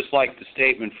it's just like the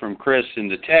statement from Kris in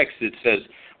the text. It says,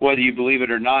 whether you believe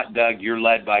it or not, Doug, you're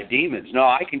led by demons. No,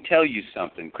 I can tell you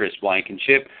something, Kris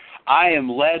Blankenship. I am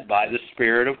led by the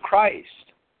Spirit of Christ.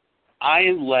 I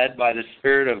am led by the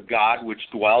Spirit of God which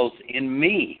dwells in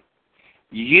me.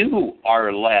 You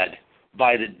are led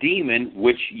by the demon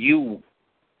which you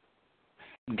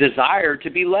desire to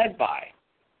be led by.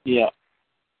 Yeah.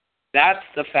 That's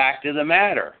the fact of the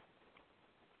matter.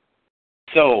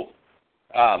 So,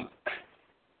 I'm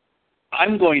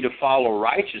going to follow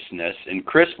righteousness, and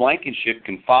Kris Blankenship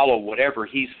can follow whatever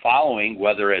he's following,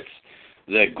 whether it's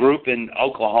the group in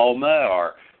Oklahoma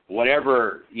or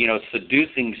whatever,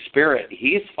 seducing spirit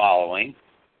he's following.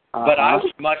 Uh-huh. But I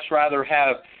would much rather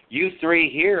have you three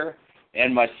here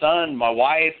and my son, my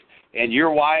wife, and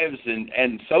your wives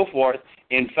and so forth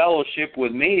in fellowship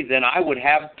with me than I would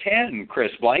have 10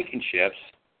 Kris Blankenships.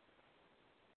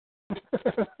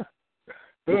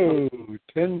 Oh,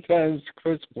 10 times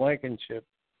Kris Blankenship.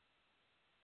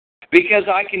 Because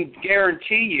I can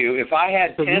guarantee you, if I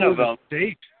had 10 of them,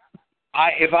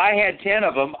 if I had 10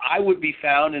 of them, I would be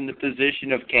found in the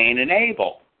position of Cain and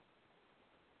Abel.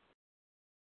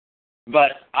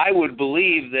 But I would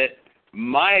believe that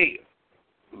my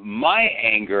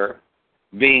anger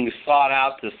being sought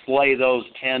out to slay those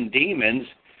 10 demons,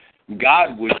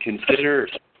 God would consider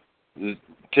to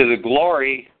the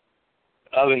glory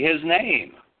of his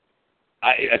name.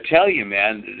 I tell you,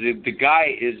 man, the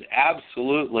guy is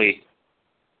absolutely,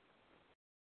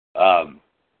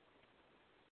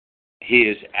 he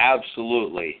is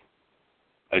absolutely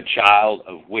a child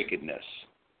of wickedness.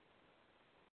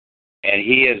 And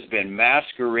he has been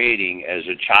masquerading as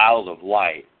a child of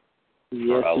light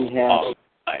for a long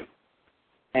time.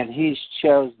 And he's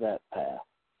chose that path.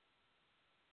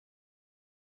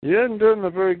 He hasn't done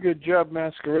a very good job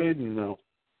masquerading, though.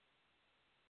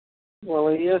 Well,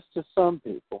 he is to some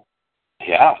people.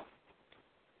 Yeah.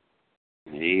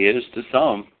 He is to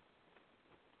some.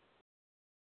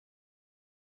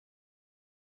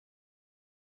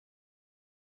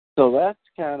 So that's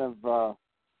kind of a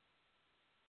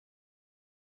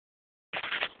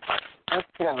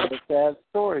sad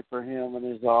story for him and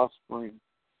his offspring.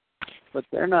 But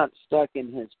they're not stuck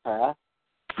in his path.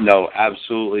 No,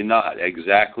 absolutely not.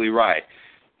 Exactly right.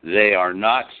 They are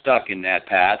not stuck in that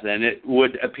path, and it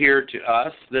would appear to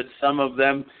us that some of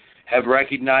them have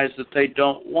recognized that they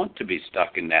don't want to be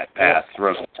stuck in that path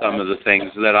from some of the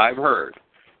things that I've heard.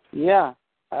 Yeah.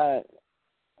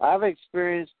 I've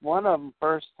experienced one of them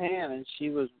firsthand, and she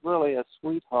was really a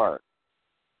sweetheart.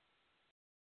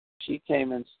 She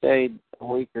came and stayed a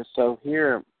week or so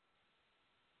here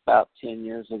about 10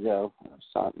 years ago or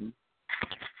something.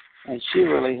 And she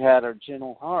really had a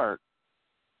gentle heart.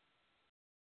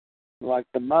 like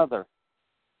the mother.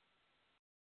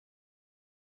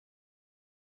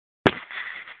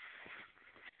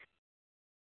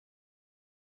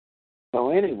 So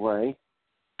anyway,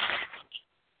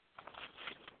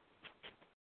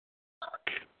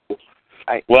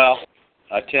 I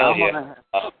tell you,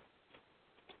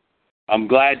 I'm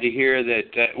glad to hear that.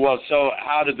 So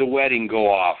how did the wedding go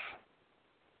off?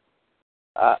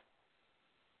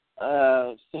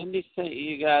 Cindy sent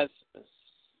you guys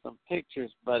some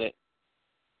pictures, but it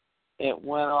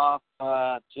went off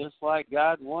just like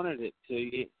God wanted it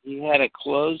to. He had a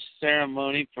closed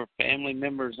ceremony for family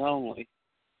members only,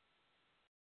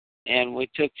 and we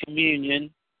took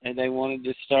communion, and they wanted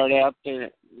to start out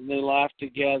their new life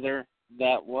together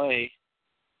that way.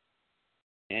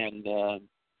 And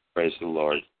praise the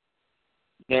Lord.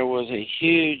 There was a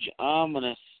huge,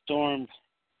 ominous storm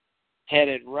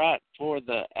headed right for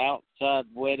the outside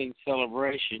wedding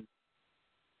celebration.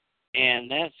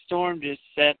 And that storm just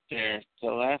sat there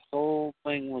till that whole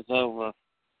thing was over.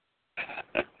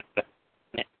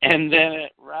 And then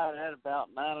right at about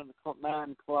 9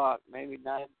 o'clock, maybe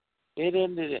 9, it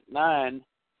ended at 9,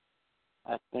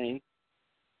 I think.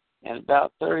 And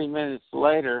about 30 minutes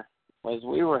later, as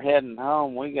we were heading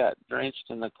home, we got drenched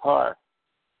in the car.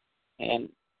 And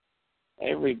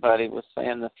everybody was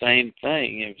saying the same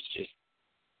thing. It was just,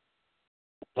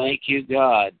 thank you,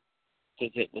 God,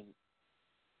 because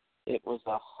it was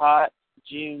a hot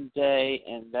June day,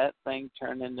 and that thing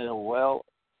turned into a well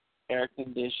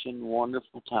air-conditioned,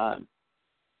 wonderful time.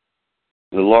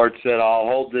 The Lord said, I'll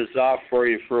hold this off for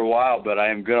you for a while, but I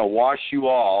am going to wash you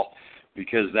all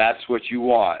because that's what you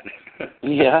want.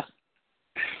 Yeah.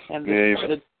 And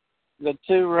the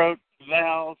two wrote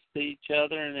vows to each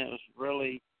other, and it was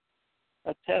really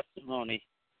a testimony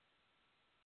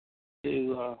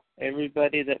to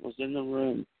everybody that was in the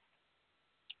room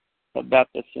about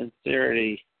the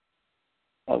sincerity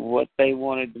of what they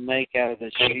wanted to make out of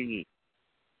this union.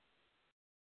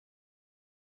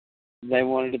 They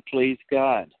wanted to please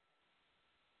God.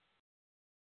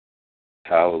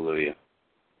 Hallelujah.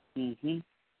 Mhm.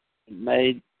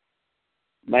 Made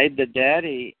the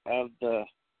daddy of the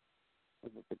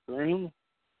groom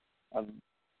a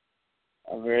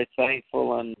very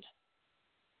thankful and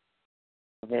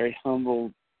a very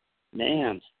humble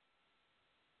man,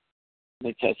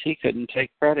 because he couldn't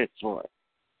take credit for it.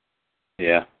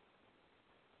 Yeah.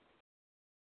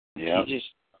 Yeah. He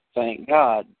just thanked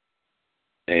God.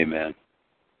 Amen.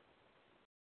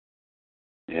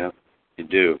 Yeah, you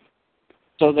do.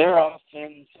 So they're off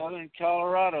in southern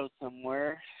Colorado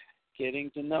somewhere,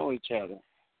 getting to know each other.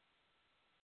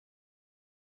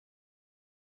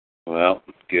 Well,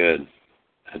 good.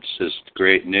 That's just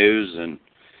great news, and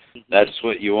that's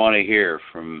what you want to hear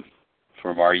from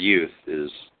our youth,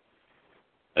 is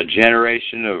a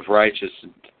generation of righteous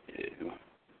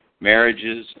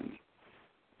marriages, and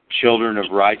children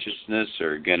of righteousness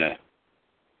are gonna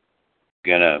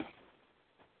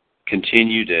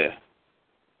continue to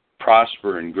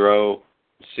prosper and grow,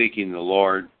 seeking the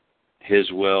Lord,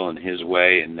 His will and His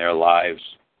way in their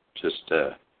lives. Just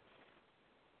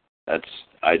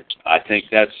I think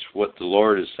that's what the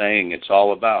Lord is saying it's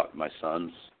all about, my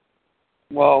sons.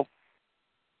 Well,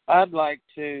 I'd like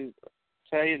to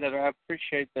tell you that I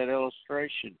appreciate that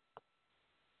illustration,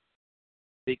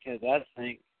 because I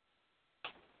think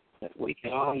that we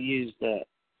can all use that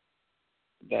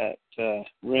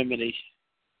remedy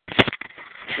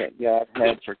that God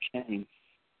had for Cain.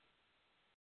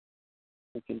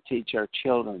 We can teach our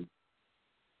children.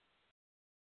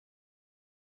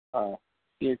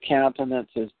 Your countenance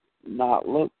does not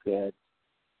look good.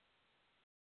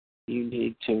 You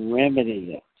need to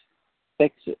remedy it,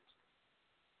 fix it.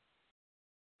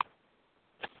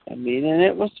 I mean, and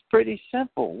it was pretty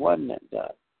simple, wasn't it,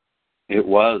 Doug? It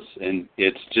was, and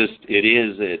it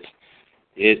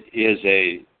is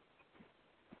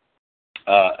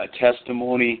a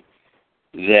testimony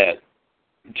that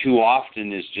too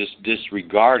often is just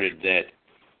disregarded, that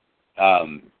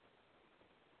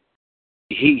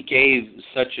he gave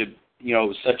such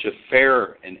a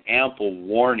fair and ample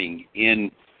warning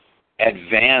in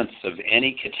advance of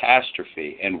any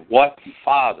catastrophe. And what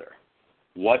father,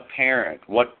 what parent,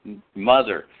 what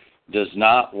mother does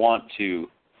not want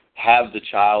to have the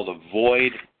child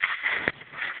avoid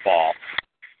fall?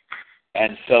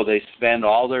 And so they spend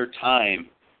all their time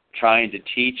trying to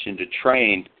teach and to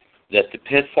train that the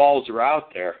pitfalls are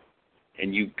out there,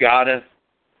 and you've got to,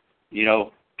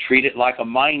 treat it like a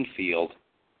minefield,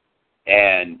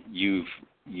 and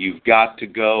you've got to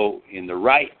go in the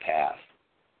right path.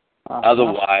 Uh-huh.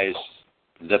 Otherwise,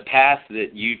 the path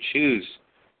that you choose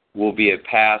will be a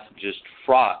path just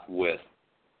fraught with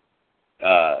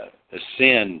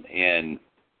sin and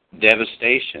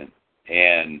devastation.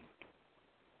 And,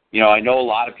 I know a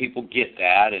lot of people get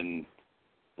that, and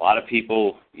a lot of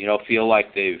people, feel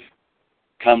like they've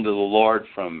come to the Lord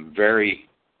from very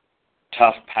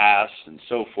tough pasts and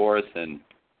so forth, and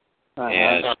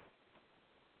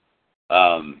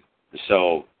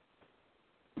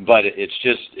but it's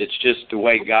just the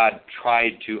way God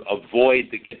tried to avoid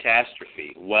the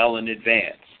catastrophe well in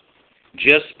advance,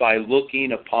 just by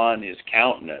looking upon his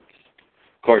countenance.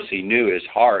 Of course, he knew his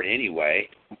heart anyway,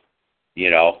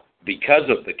 because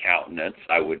of the countenance,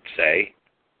 I would say.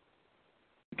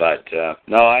 But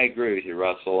no, I agree with you,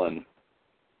 Russell,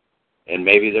 and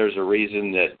maybe there's a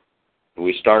reason that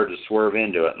we started to swerve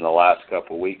into it in the last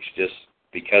couple of weeks, just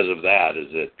because of that. Is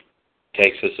it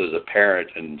takes us as a parent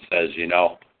and says,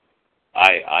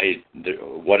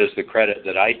 what is the credit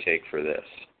that I take for this?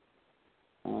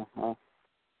 Uh-huh.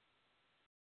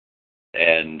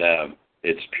 And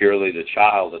it's purely the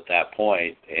child at that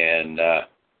point, and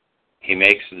he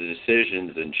makes the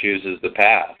decisions and chooses the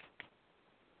path.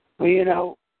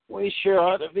 Well, we sure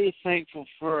ought to be thankful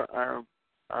for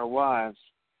our wives.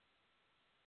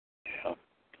 Yeah.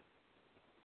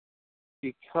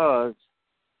 Because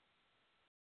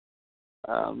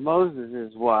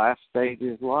Moses' wife saved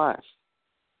his life.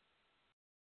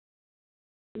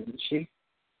 Didn't she?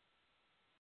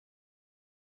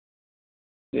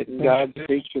 Didn't God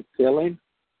speak to kill him?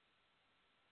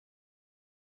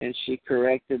 And she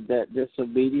corrected that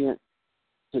disobedient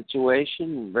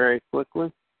situation very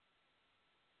quickly.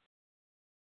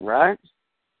 Right?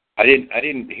 I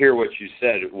didn't hear what you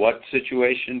said. What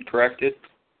situation corrected?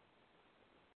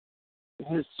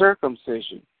 His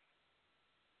circumcision.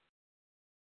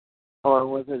 Or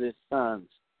was it his son's?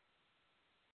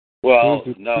 Well,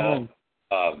 no.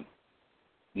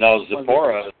 No,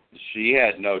 Zipporah, she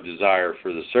had no desire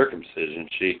for the circumcision.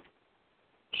 She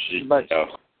but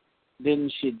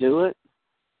didn't she do it?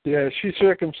 Yeah, she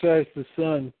circumcised the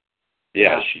son.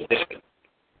 Yeah, she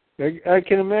did. I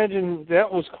can imagine that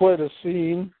was quite a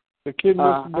scene. The kid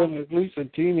must have been at least a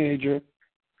teenager.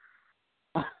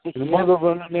 The mother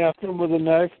running after him with a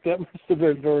knife, that must have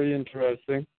been very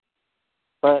interesting.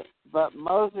 But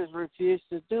Moses refused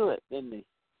to do it, didn't he?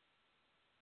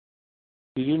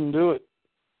 He didn't do it.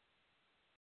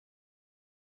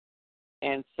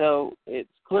 And so it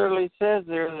clearly says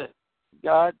there that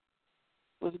God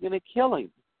was going to kill him.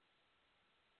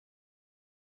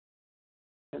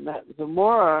 And that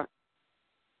Zimorah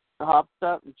hopped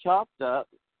up and chopped up.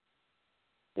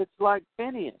 It's like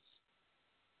Phineas.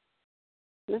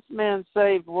 This man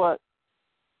saved what?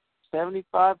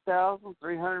 75,000,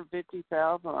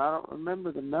 350,000. I don't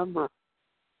remember the number.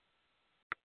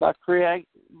 By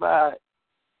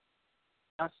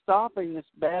stopping this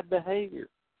bad behavior.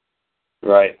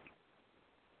 Right.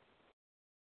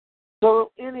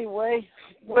 So anyway,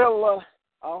 well,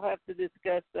 I'll have to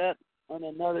discuss that on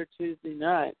another Tuesday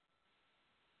night.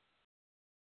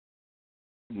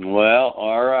 Well,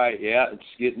 all right. Yeah, it's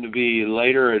getting to be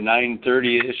later at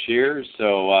 9:30 this year,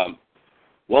 so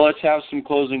well, let's have some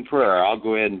closing prayer. I'll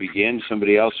go ahead and begin.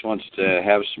 Somebody else wants to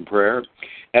have some prayer.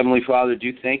 Heavenly Father,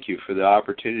 do thank you for the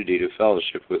opportunity to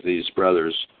fellowship with these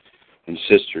brothers and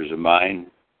sisters of mine.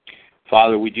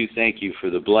 Father, we do thank you for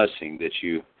the blessing that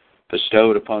you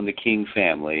bestowed upon the King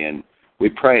family, and we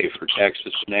pray for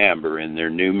Texas and Amber in their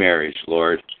new marriage,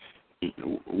 Lord.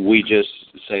 We just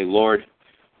say, Lord,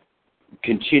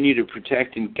 continue to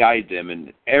protect and guide them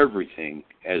in everything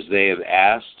as they have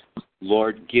asked.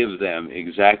 Lord, give them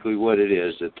exactly what it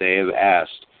is that they have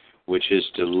asked, which is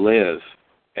to live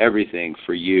everything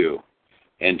for you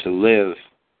and to live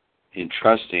in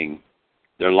trusting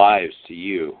their lives to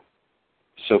you.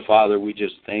 So, Father, we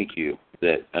just thank you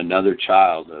that another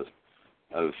child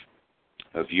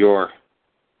of your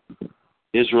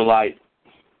Israelite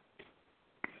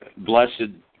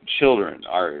blessed children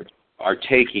are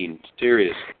taking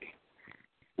seriously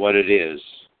what it is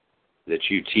that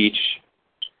you teach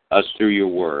us through your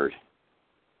word.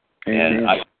 Amen. And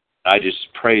I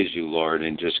just praise you, Lord,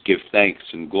 and just give thanks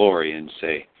and glory and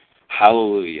say,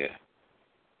 hallelujah.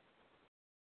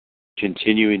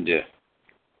 Continuing to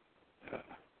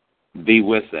be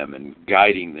with them and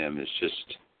guiding them is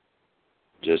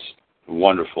just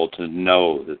wonderful to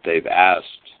know that they've asked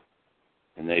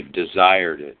and they've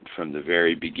desired it from the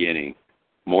very beginning.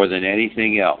 More than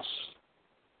anything else,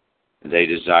 they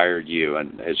desired you.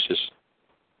 And it's just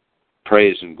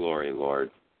praise and glory, Lord,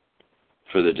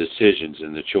 for the decisions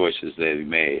and the choices they've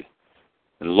made.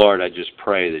 And Lord, I just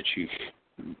pray that you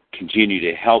continue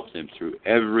to help them through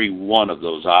every one of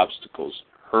those obstacles,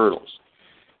 hurdles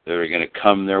that are going to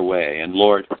come their way. And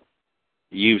Lord,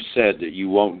 you've said that you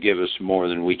won't give us more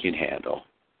than we can handle.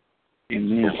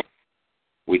 Amen.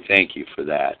 We thank you for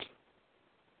that.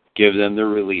 Give them the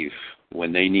relief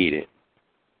when they need it,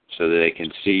 so that they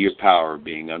can see your power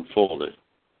being unfolded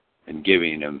and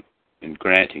giving them and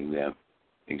granting them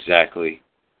exactly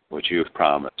what you have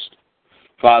promised.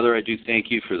 Father, I do thank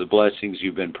you for the blessings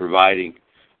you've been providing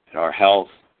in our health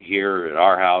here at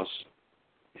our house,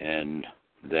 and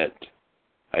that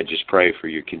I just pray for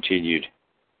your continued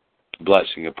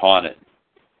blessing upon it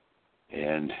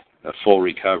and a full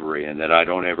recovery, and that I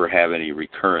don't ever have any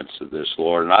recurrence of this,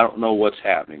 Lord. And I don't know what's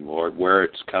happening, Lord, where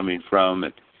it's coming from.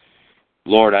 And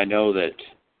Lord, I know that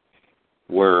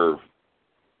we're,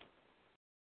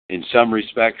 in some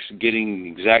respects, getting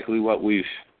exactly what we've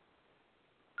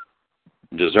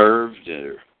deserved,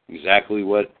 or exactly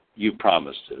what you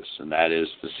promised us, and that is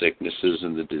the sicknesses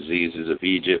and the diseases of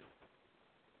Egypt.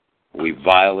 We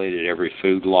violated every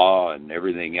food law and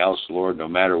everything else, Lord, no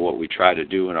matter what we try to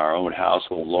do in our own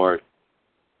household, Lord.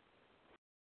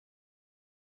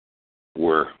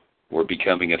 We're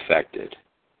becoming affected.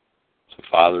 So,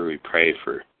 Father, we pray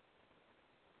for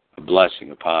a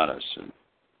blessing upon us and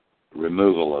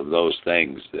removal of those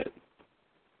things that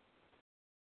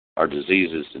are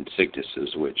diseases and sicknesses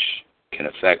which can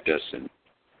affect us in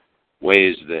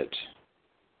ways that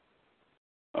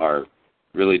are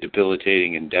really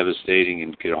debilitating and devastating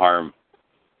and could harm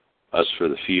us for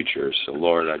the future. So,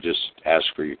 Lord, I just ask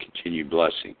for your continued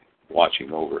blessing,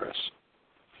 watching over us.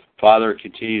 Father,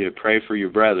 continue to pray for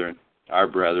your brethren, our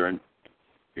brethren,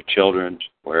 your children,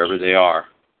 wherever they are,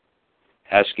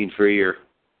 asking for your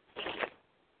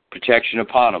protection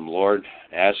upon them, Lord.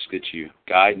 Ask that you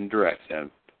guide and direct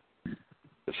them.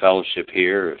 The fellowship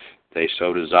here, if they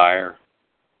so desire,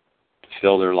 to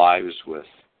fill their lives with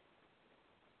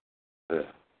the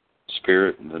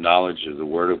Spirit and the knowledge of the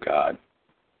Word of God.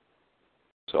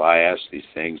 So I ask these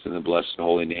things in the blessed and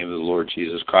holy name of the Lord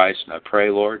Jesus Christ, and I pray,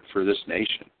 Lord, for this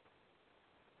nation,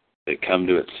 that come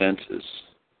to its senses.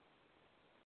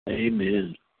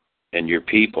 Amen. And your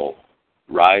people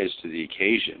rise to the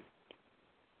occasion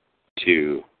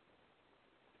to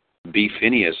be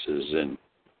Phinehas's and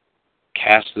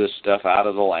cast this stuff out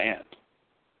of the land.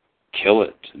 Kill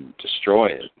it and destroy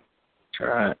it. That's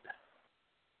right.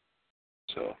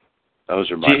 So those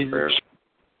are my prayers.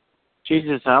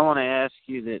 Jesus, I want to ask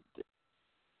you that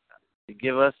to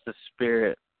give us the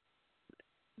Spirit,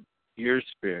 your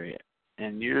Spirit,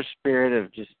 and your Spirit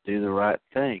of just do the right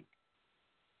thing.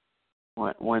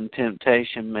 When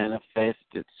temptation manifests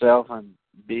itself and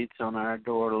beats on our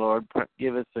door, Lord,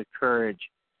 give us the courage,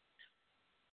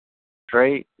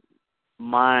 straight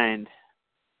mind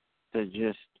to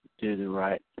just do the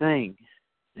right thing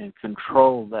and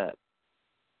control that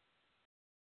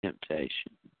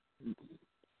temptation.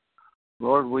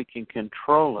 Lord, we can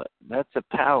control it. That's a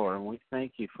power, and we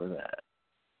thank you for that.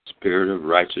 Spirit of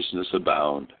righteousness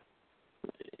abound.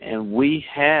 And we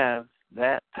have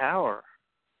that power.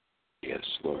 Yes,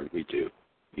 Lord, we do.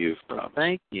 You've promised.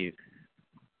 Thank you.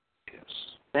 Yes.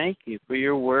 Thank you for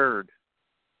your word.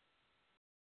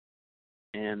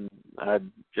 And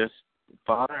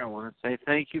Father, I want to say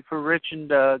thank you for Rich and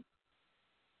Doug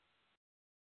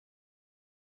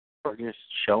for just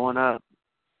showing up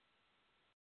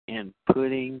and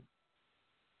putting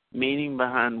meaning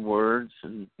behind words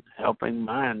and helping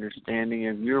my understanding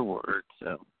of your word.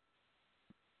 So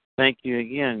thank you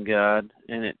again, God.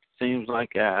 And it seems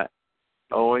like I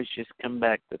always just come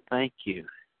back to thank you.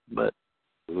 But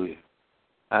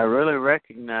I really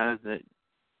recognize that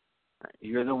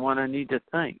you're the one I need to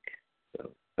thank.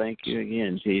 So thank you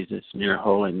again, Jesus, in your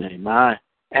holy name. I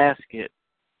ask it.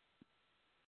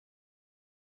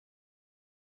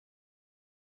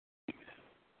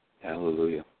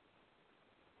 Hallelujah.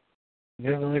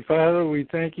 Heavenly Father, we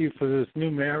thank you for this new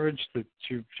marriage that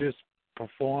you've just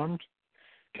performed.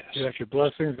 Yes. We ask your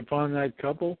blessings upon that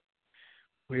couple.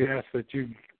 We ask that you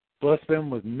bless them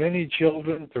with many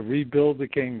children to rebuild the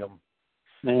kingdom.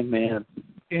 Amen.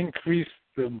 Increase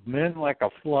the men like a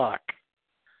flock.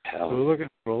 Hallelujah. We're looking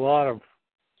for a lot of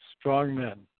strong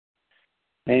men.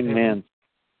 Amen.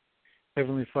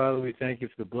 Heavenly Father, we thank you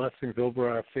for the blessings over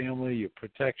our family, your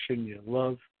protection, your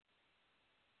love.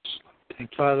 And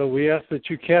Father, we ask that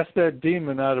you cast that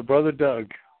demon out of Brother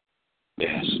Doug.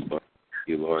 Yes, Lord. Thank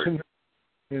you, Lord.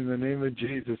 In the name of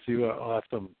Jesus, you are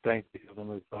awesome. Thank you,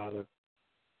 Heavenly Father.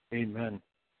 Amen.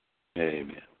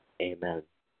 Amen. Amen.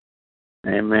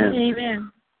 Amen.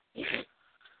 Amen.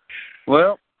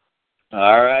 Well,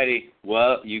 all righty.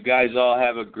 Well, you guys all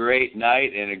have a great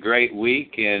night and a great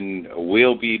week, and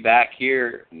we'll be back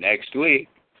here next week.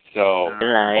 So,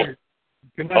 good night.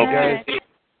 Good night, guys.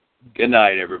 Good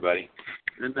night, everybody.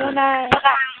 Good Good night.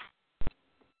 night.